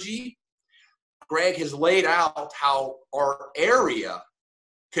energy. Greg has laid out how our area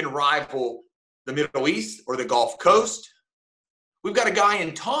can rival the Middle East or the Gulf Coast. We've got a guy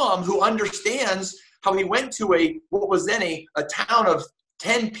in Tom who understands how he went to what was then a town of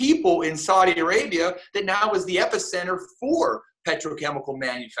 10 people in Saudi Arabia that now is the epicenter for petrochemical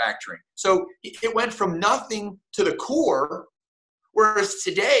manufacturing. So it went from nothing to the core, whereas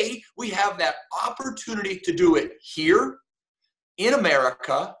today we have that opportunity to do it here in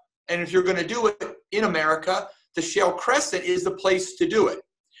America. And if you're going to do it in America, the Shale Crescent is the place to do it.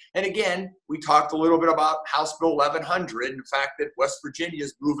 And again, we talked a little bit about House Bill 1100 and the fact that West Virginia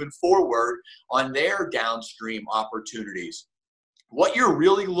is moving forward on their downstream opportunities. What you're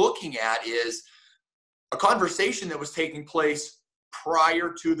really looking at is a conversation that was taking place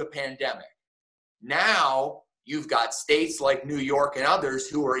prior to the pandemic. Now you've got states like New York and others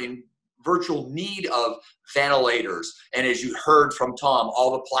who are in virtual need of ventilators. And as you heard from Tom,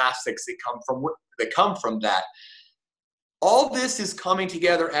 all the plastics that come from that. All this is coming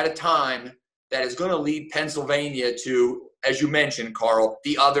together at a time that is going to lead Pennsylvania to, as you mentioned, Carl,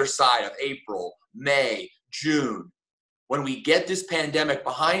 the other side of April, May, June, when we get this pandemic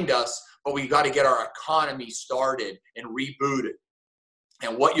behind us, but we got to get our economy started and rebooted.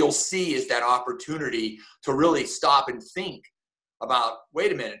 And what you'll see is that opportunity to really stop and think about,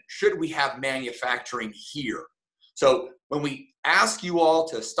 wait a minute, should we have manufacturing here? So when we ask you all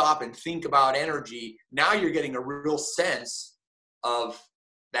to stop and think about energy, now you're getting a real sense of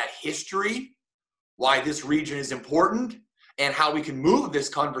that history, why this region is important, and how we can move this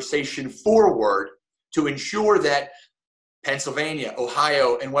conversation forward to ensure that Pennsylvania,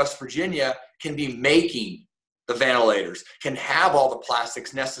 Ohio, and West Virginia can be making the ventilators, can have all the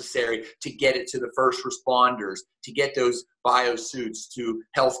plastics necessary to get it to the first responders, to get those biosuits to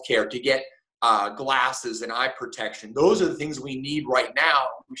healthcare, to get glasses and eye protection. Those are the things we need right now.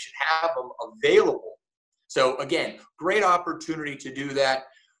 We should have them available. So again, great opportunity to do that.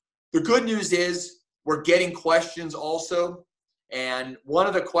 The good news is we're getting questions also. And one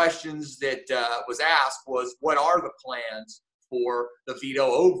of the questions that was asked was, what are the plans for the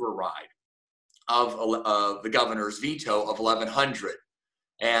veto override of the governor's veto of 1100?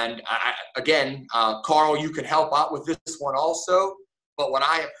 And again, Carl, you can help out with this one also. But what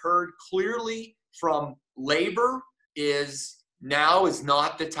I have heard clearly from labor is now is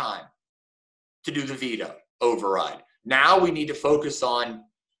not the time to do the veto override. Now we need to focus on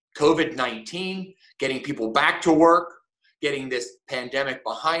COVID-19, getting people back to work, getting this pandemic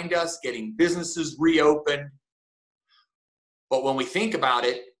behind us, getting businesses reopened. But when we think about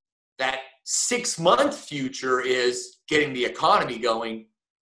it, that 6-month future is getting the economy going.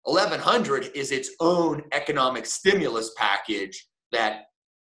 1100 is its own economic stimulus package that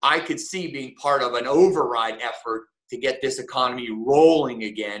I could see being part of an override effort to get this economy rolling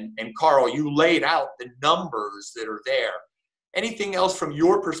again. And Carl, you laid out the numbers that are there. Anything else from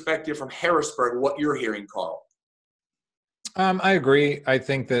your perspective from Harrisburg, what you're hearing, Carl? I agree. I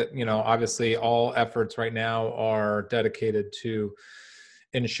think that, obviously all efforts right now are dedicated to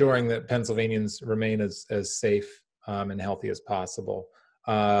ensuring that Pennsylvanians remain as safe and healthy as possible.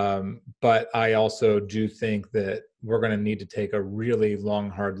 But I also do think that we're going to need to take a really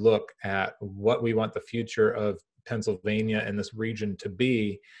long, hard look at what we want the future of Pennsylvania and this region to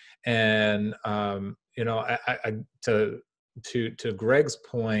be. And, to Greg's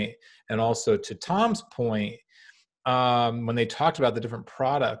point, and also to Tom's point, when they talked about the different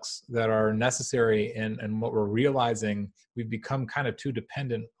products that are necessary and what we're realizing we've become kind of too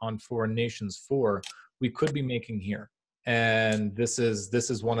dependent on foreign nations for, we could be making here. And this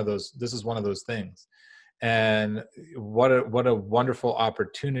is one of those things. And what a wonderful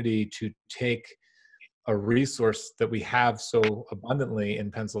opportunity to take a resource that we have so abundantly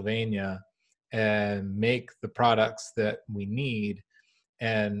in Pennsylvania and make the products that we need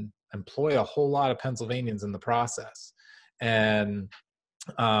and employ a whole lot of Pennsylvanians in the process. And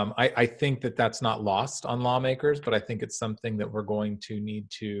I think that that's not lost on lawmakers, but I think it's something that we're going to need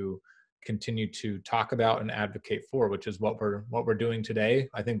to continue to talk about and advocate for, which is what we're doing today.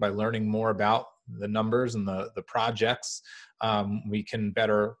 I think by learning more about the numbers and the projects, we can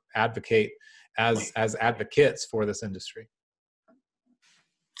better advocate as advocates for this industry.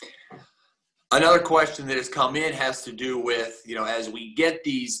 Another question that has come in has to do with, as we get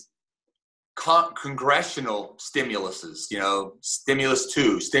these congressional stimuluses, stimulus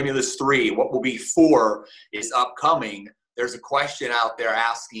 2, stimulus 3, what will be 4 is upcoming. There's a question out there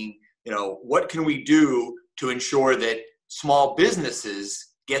asking, what can we do to ensure that small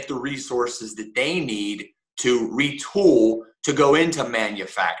businesses get the resources that they need to retool to go into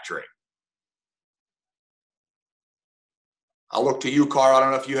manufacturing? I'll look to you, Carl. I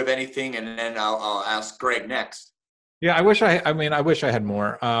don't know if you have anything, and then I'll ask Greg next. Yeah, I wish I had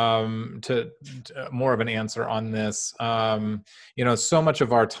more more of an answer on this. So much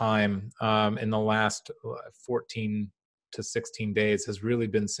of our time in the last 14 to 16 days has really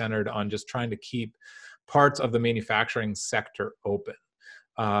been centered on just trying to keep parts of the manufacturing sector open.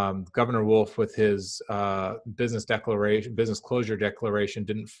 Governor Wolf, with his business closure declaration,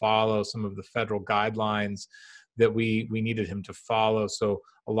 didn't follow some of the federal guidelines that we needed him to follow. So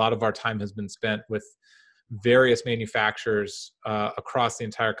a lot of our time has been spent with various manufacturers across the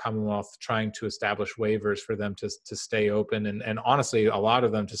entire Commonwealth trying to establish waivers for them to stay open, and honestly, a lot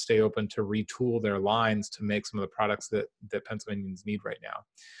of them to stay open to retool their lines to make some of the products that Pennsylvanians need right now.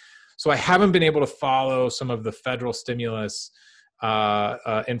 So I haven't been able to follow some of the federal stimulus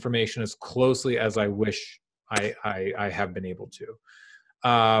information as closely as I wish I have been able to.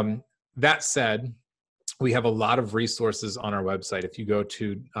 That said, we have a lot of resources on our website. If you go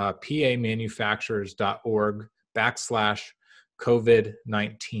to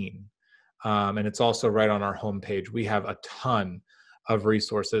pamanufacturers.org/COVID-19, and it's also right on our homepage, we have a ton of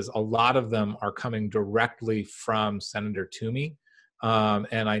resources. A lot of them are coming directly from Senator Toomey,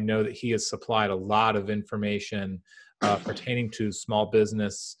 and I know that he has supplied a lot of information pertaining to small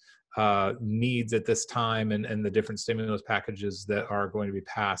business needs at this time and the different stimulus packages that are going to be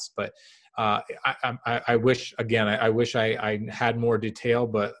passed. But I wish, again, I wish I had more detail,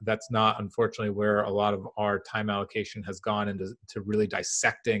 but that's not, unfortunately, where a lot of our time allocation has gone into really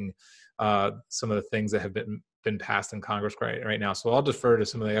dissecting some of the things that have been passed in Congress right now. So I'll defer to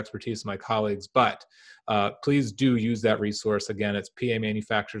some of the expertise of my colleagues, but please do use that resource. Again, it's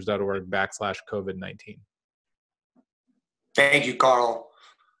pamanufacturers.org/COVID-19. Thank you, Carl.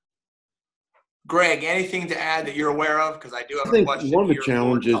 Greg, anything to add that you're aware of? Because I do have a question. One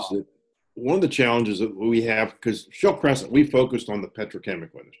of the challenges that we have, because Shale Crescent, we focused on the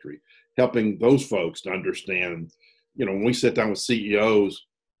petrochemical industry, helping those folks to understand, when we sit down with CEOs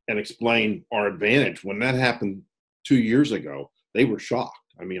and explain our advantage, when that happened 2 years ago, they were shocked.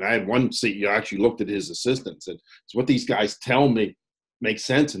 I mean, I had one CEO actually looked at his assistant and said, "So what these guys tell me makes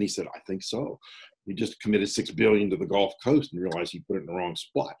sense?" And he said, "I think so." He just committed $6 billion to the Gulf Coast and realized he put it in the wrong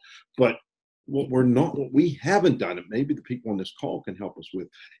spot. But what we haven't done, and maybe the people on this call can help us with,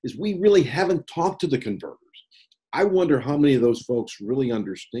 is we really haven't talked to the converters. I wonder how many of those folks really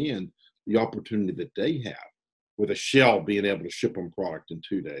understand the opportunity that they have with a Shell being able to ship them product in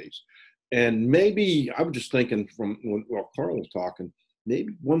 2 days. And maybe, I was just thinking while Carl was talking,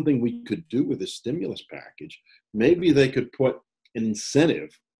 maybe one thing we could do with this stimulus package, maybe they could put an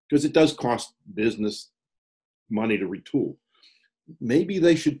incentive, because it does cost business money to retool. Maybe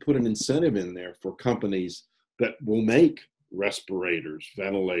they should put an incentive in there for companies that will make respirators,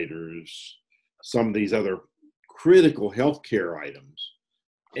 ventilators, some of these other critical healthcare items,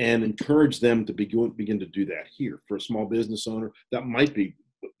 and encourage them to begin to do that here. For a small business owner, that might be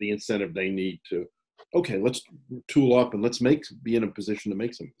the incentive they need to, okay, let's tool up and let's be in a position to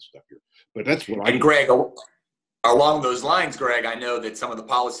make some of this stuff here. But that's what And Greg, along those lines, Greg, I know that some of the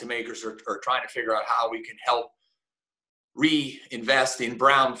policymakers are trying to figure out how we can help reinvest in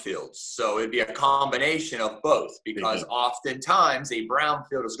brownfields. So it'd be a combination of both, because oftentimes a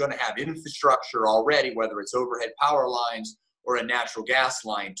brownfield is going to have infrastructure already, whether it's overhead power lines or a natural gas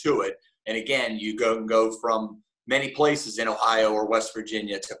line to it. And again, you go from many places in Ohio or West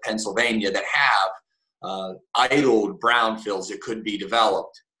Virginia to Pennsylvania that have idled brownfields that could be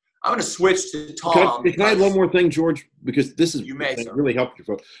developed. I'm going to switch to Tom. Can I add one more thing, George? Because this is really helpfed you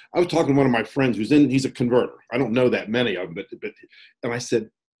folks. I was talking to one of my friends he's a converter. I don't know that many of them, but and I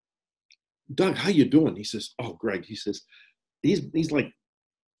said, "Doug, how you doing?" He says, "Oh, Greg," he says, he's like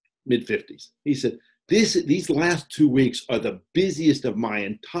mid-50s. He said, these last 2 weeks are the busiest of my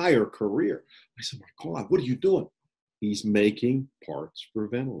entire career. I said, "My God, what are you doing?" He's making parts for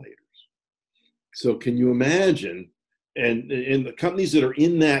ventilators. So can you imagine? And the companies that are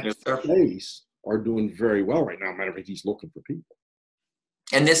in that space are doing very well right now. Matter of fact, he's looking for people.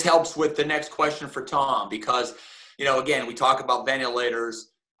 And this helps with the next question for Tom, because, again, we talk about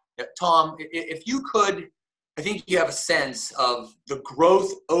ventilators. Tom, if you could, I think you have a sense of the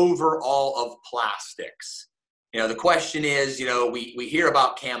growth overall of plastics. The question is, we hear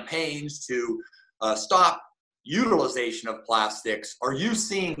about campaigns to stop utilization of plastics. Are you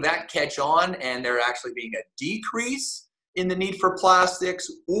seeing that catch on and there actually being a decrease in the need for plastics?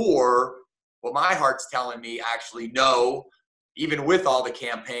 Or what my heart's telling me, actually, no, even with all the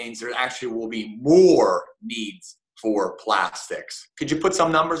campaigns, there actually will be more needs for plastics. Could you put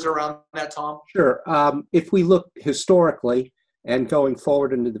some numbers around that, Tom? Sure. If we look historically and going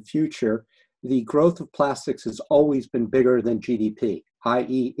forward into the future, the growth of plastics has always been bigger than GDP,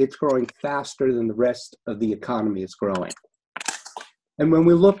 i.e., it's growing faster than the rest of the economy is growing. And when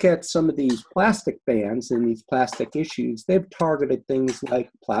we look at some of these plastic bans and these plastic issues, they've targeted things like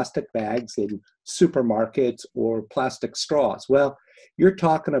plastic bags in supermarkets or plastic straws. Well, you're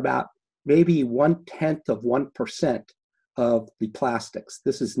talking about maybe 0.1% of the plastics.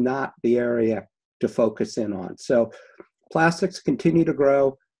 This is not the area to focus in on. So plastics continue to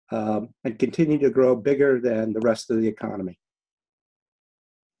grow and continue to grow bigger than the rest of the economy.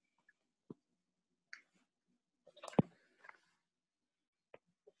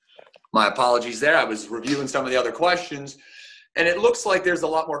 My apologies there. I was reviewing some of the other questions, and it looks like there's a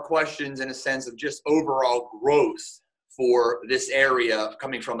lot more questions in a sense of just overall growth for this area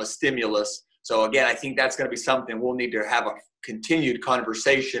coming from a stimulus. So again, I think that's going to be something we'll need to have a continued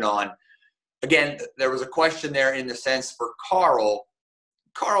conversation on. Again, there was a question there in the sense for Carl.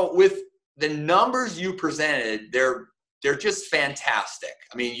 Carl, with the numbers you presented, they're just fantastic.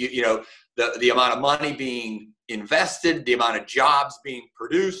 I mean, you know, the amount of money being invested, the amount of jobs being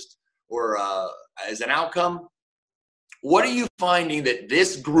produced, or as an outcome. What are you finding that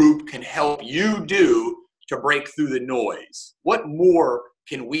this group can help you do to break through the noise? What more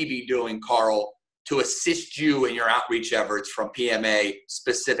can we be doing, Carl, to assist you in your outreach efforts from PMA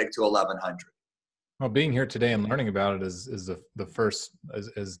specific to 1100? Well, being here today and learning about it is the first,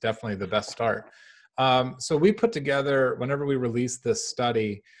 is definitely the best start. So we put together, whenever we released this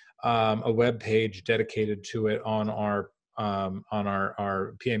study, a web page dedicated to it on our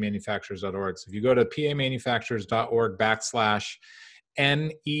pamanufacturers.org. So if you go to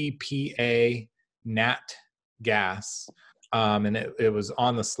pamanufacturers.org/NEPA nat gas, and it was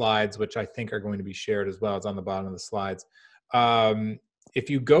on the slides, which I think are going to be shared as well. It's on the bottom of the slides. If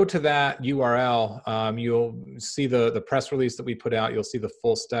you go to that URL, you'll see the press release that we put out. You'll see the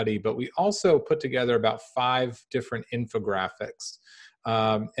full study, but we also put together about 5 different infographics.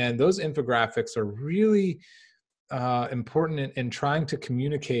 And those infographics are really important in trying to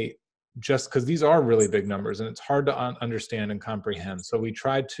communicate, just because these are really big numbers and it's hard to understand and comprehend. So we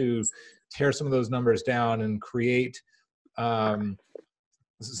tried to tear some of those numbers down and create some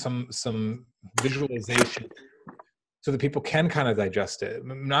visualization so that people can kind of digest it,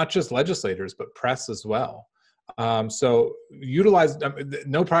 not just legislators, but press as well. So utilize,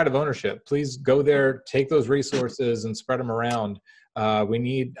 no pride of ownership. Please go there, take those resources and spread them around. I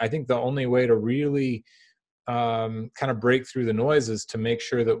think the only way to really kind of break through the noise is to make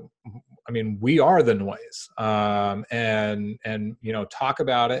sure that, I mean, we are the noise, and you know, talk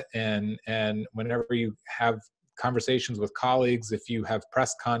about it. And whenever you have conversations with colleagues, if you have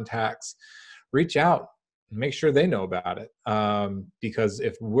press contacts, reach out and make sure they know about it. Because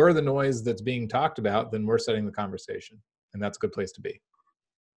if we're the noise that's being talked about, then we're setting the conversation, and that's a good place to be.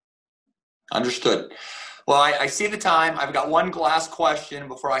 Understood. Well, I see the time. I've got one last question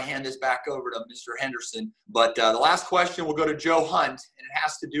before I hand this back over to Mr. Henderson. But the last question will go to Joe Hunt, and it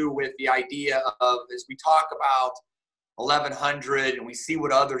has to do with the idea of, as we talk about 1100 and we see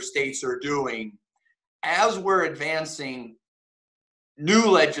what other states are doing, as we're advancing new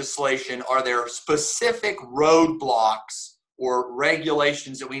legislation, are there specific roadblocks or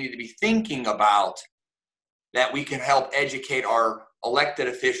regulations that we need to be thinking about that we can help educate our elected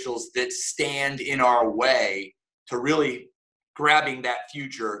officials that stand in our way to really grabbing that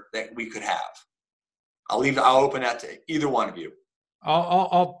future that we could have? I'll open that to either one of you.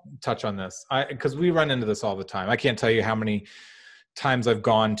 I'll touch on this, because we run into this all the time. I can't tell you how many times I've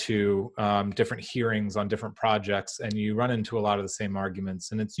gone to different hearings on different projects, and you run into a lot of the same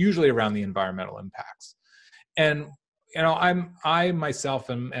arguments, and it's usually around the environmental impacts. And you know, I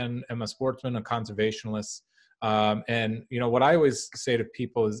myself am a sportsman, a conservationist. And you know, what I always say to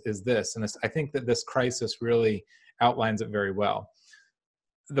people is this, and I think that this crisis really outlines it very well.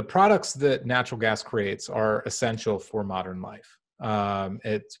 The products that natural gas creates are essential for modern life.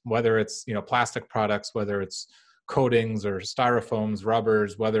 It's whether it's, you know, plastic products, whether it's coatings or styrofoams,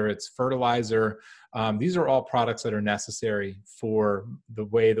 rubbers, whether it's fertilizer, these are all products that are necessary for the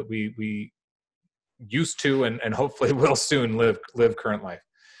way that we used to and hopefully will soon live current life.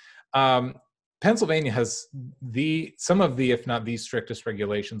 Pennsylvania has some of the, if not the strictest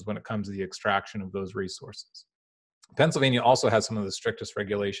regulations when it comes to the extraction of those resources. Pennsylvania also has some of the strictest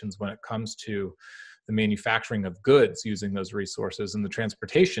regulations when it comes to the manufacturing of goods using those resources and the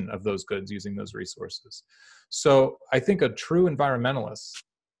transportation of those goods using those resources. So I think a true environmentalist,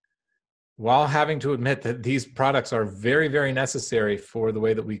 while having to admit that these products are very, very necessary for the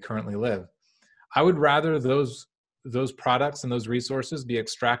way that we currently live, I would rather those products and those resources be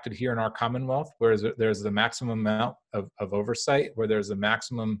extracted here in our Commonwealth, where there's the maximum amount of oversight, where there's a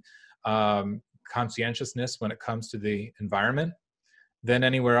maximum conscientiousness when it comes to the environment, than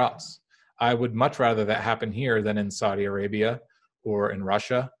anywhere else. I would much rather that happen here than in Saudi Arabia or in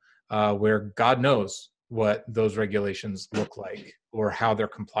Russia, where God knows what those regulations look like or how they're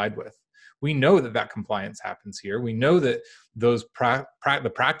complied with. We know that compliance happens here. We know that those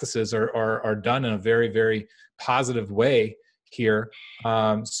the practices are done in a very, very positive way here.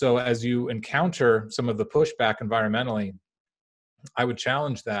 So as you encounter some of the pushback environmentally, I would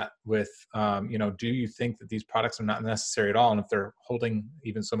challenge that with, you know, do you think that these products are not necessary at all? And if they're holding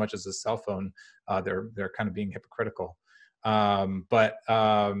even so much as a cell phone, they're kind of being hypocritical.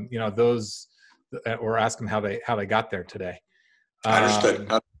 You know, those, or ask them how they got there today.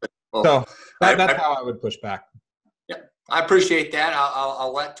 Understood. Well, So that's how I would push back. Yeah, I appreciate that.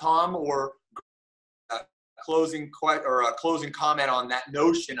 I'll let Tom or a closing comment on that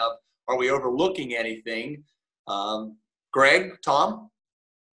notion of, are we overlooking anything? Greg, Tom?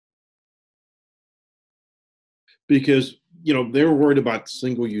 Because, you know, they're worried about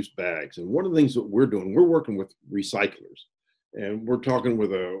single-use bags. And one of the things that we're doing, we're working with recyclers. And we're talking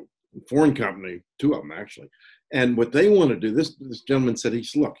with a foreign company, two of them actually. And what they want to do, this gentleman said, he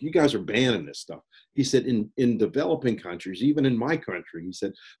said, look, you guys are banning this stuff. He said, in developing countries, even in my country, he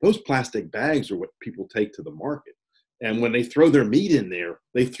said, those plastic bags are what people take to the market. And when they throw their meat in there,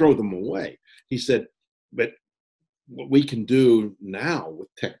 they throw them away. He said, but what we can do now with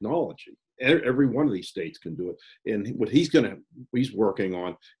technology, every one of these states can do it. And what he's working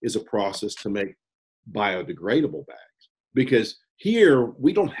on is a process to make biodegradable bags. Because here,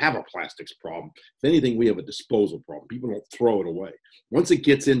 we don't have a plastics problem. If anything, we have a disposal problem. People don't throw it away. Once it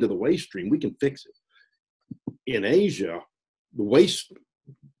gets into the waste stream, we can fix it. In Asia, the waste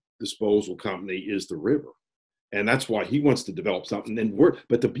disposal company is the river. And that's why he wants to develop something.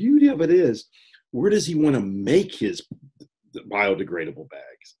 But the beauty of it is, where does he want to make his biodegradable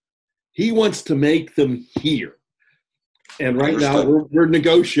bags? He wants to make them here. And right now we're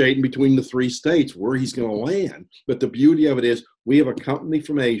negotiating between the three states where he's going to land. But the beauty of it is, we have a company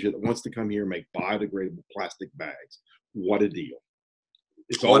from Asia that wants to come here and make biodegradable plastic bags. What a deal.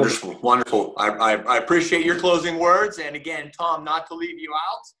 It's wonderful. Wonderful. I appreciate your closing words. And again, Tom, not to leave you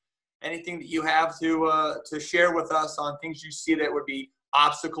out, anything that you have to share with us on things you see that would be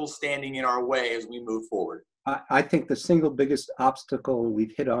obstacles standing in our way as we move forward? I think the single biggest obstacle,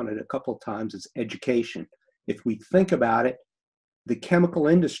 we've hit on it a couple of times, is education. If we think about it, the chemical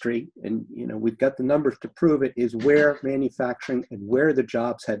industry, and you know, we've got the numbers to prove it, is where manufacturing and where the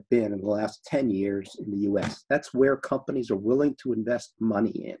jobs have been in the last 10 years in the US. That's where companies are willing to invest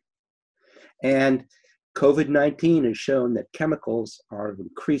money in. And COVID-19 has shown that chemicals are of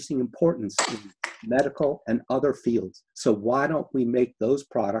increasing importance in medical and other fields. So why don't we make those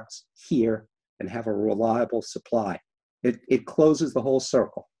products here and have a reliable supply? It closes the whole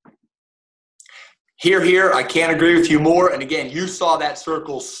circle. Here, I can't agree with you more. And again, you saw that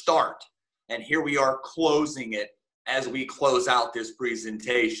circle start, and here we are closing it as we close out this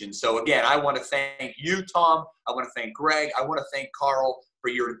presentation. So again, I want to thank you, Tom. I want to thank Greg. I want to thank Carl for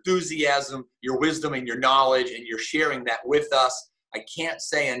your enthusiasm, your wisdom, and your knowledge, and your sharing that with us. I can't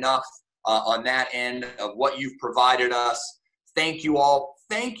say enough on that end of what you've provided us. Thank you all.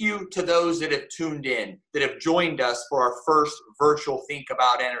 Thank you to those that have tuned in, that have joined us for our first virtual Think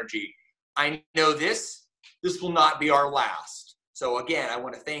About Energy. I know this will not be our last. So again, I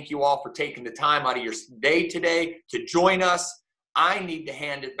want to thank you all for taking the time out of your day today to join us. I need to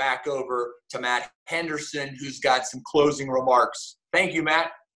hand it back over to Matt Henderson, who's got some closing remarks. Thank you,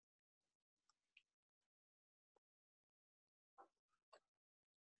 Matt.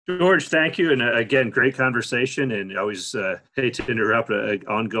 George, thank you. And again, great conversation. And I always hate to interrupt an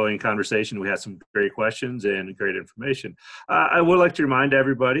ongoing conversation. We had some great questions and great information. I would like to remind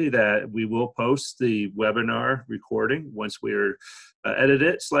everybody that we will post the webinar recording once we're edit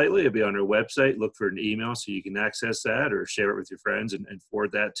it slightly. It'll be on our website. Look for an email so you can access that or share it with your friends and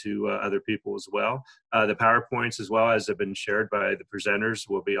forward that to other people as well. The PowerPoints, as well as have been shared by the presenters,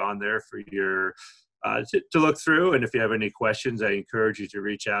 will be on there for your to look through. And if you have any questions, I encourage you to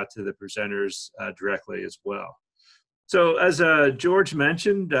reach out to the presenters directly as well. So as George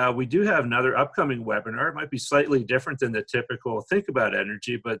mentioned, we do have another upcoming webinar. It might be slightly different than the typical Think About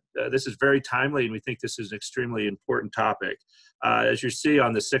Energy, but this is very timely, and we think this is an extremely important topic. As you see,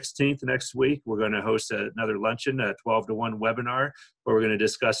 on the 16th next week, we're going to host another luncheon, a 12 to 1 webinar, where we're going to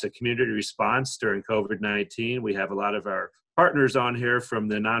discuss a community response during COVID-19. We have a lot of our partners on here from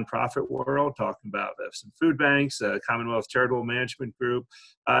the nonprofit world, talking about some food banks, Commonwealth Charitable Management Group,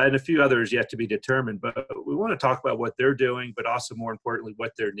 and a few others yet to be determined. But we want to talk about what they're doing, but also more importantly,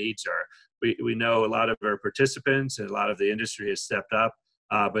 what their needs are. We know a lot of our participants and a lot of the industry has stepped up,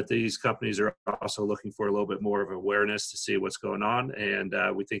 but these companies are also looking for a little bit more of awareness to see what's going on. And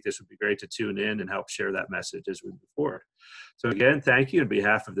we think this would be great to tune in and help share that message as we move forward. So again, thank you on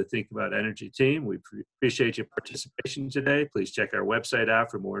behalf of the Think About Energy team. We appreciate your participation today. Please check our website out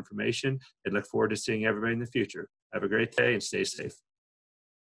for more information and look forward to seeing everybody in the future. Have a great day and stay safe.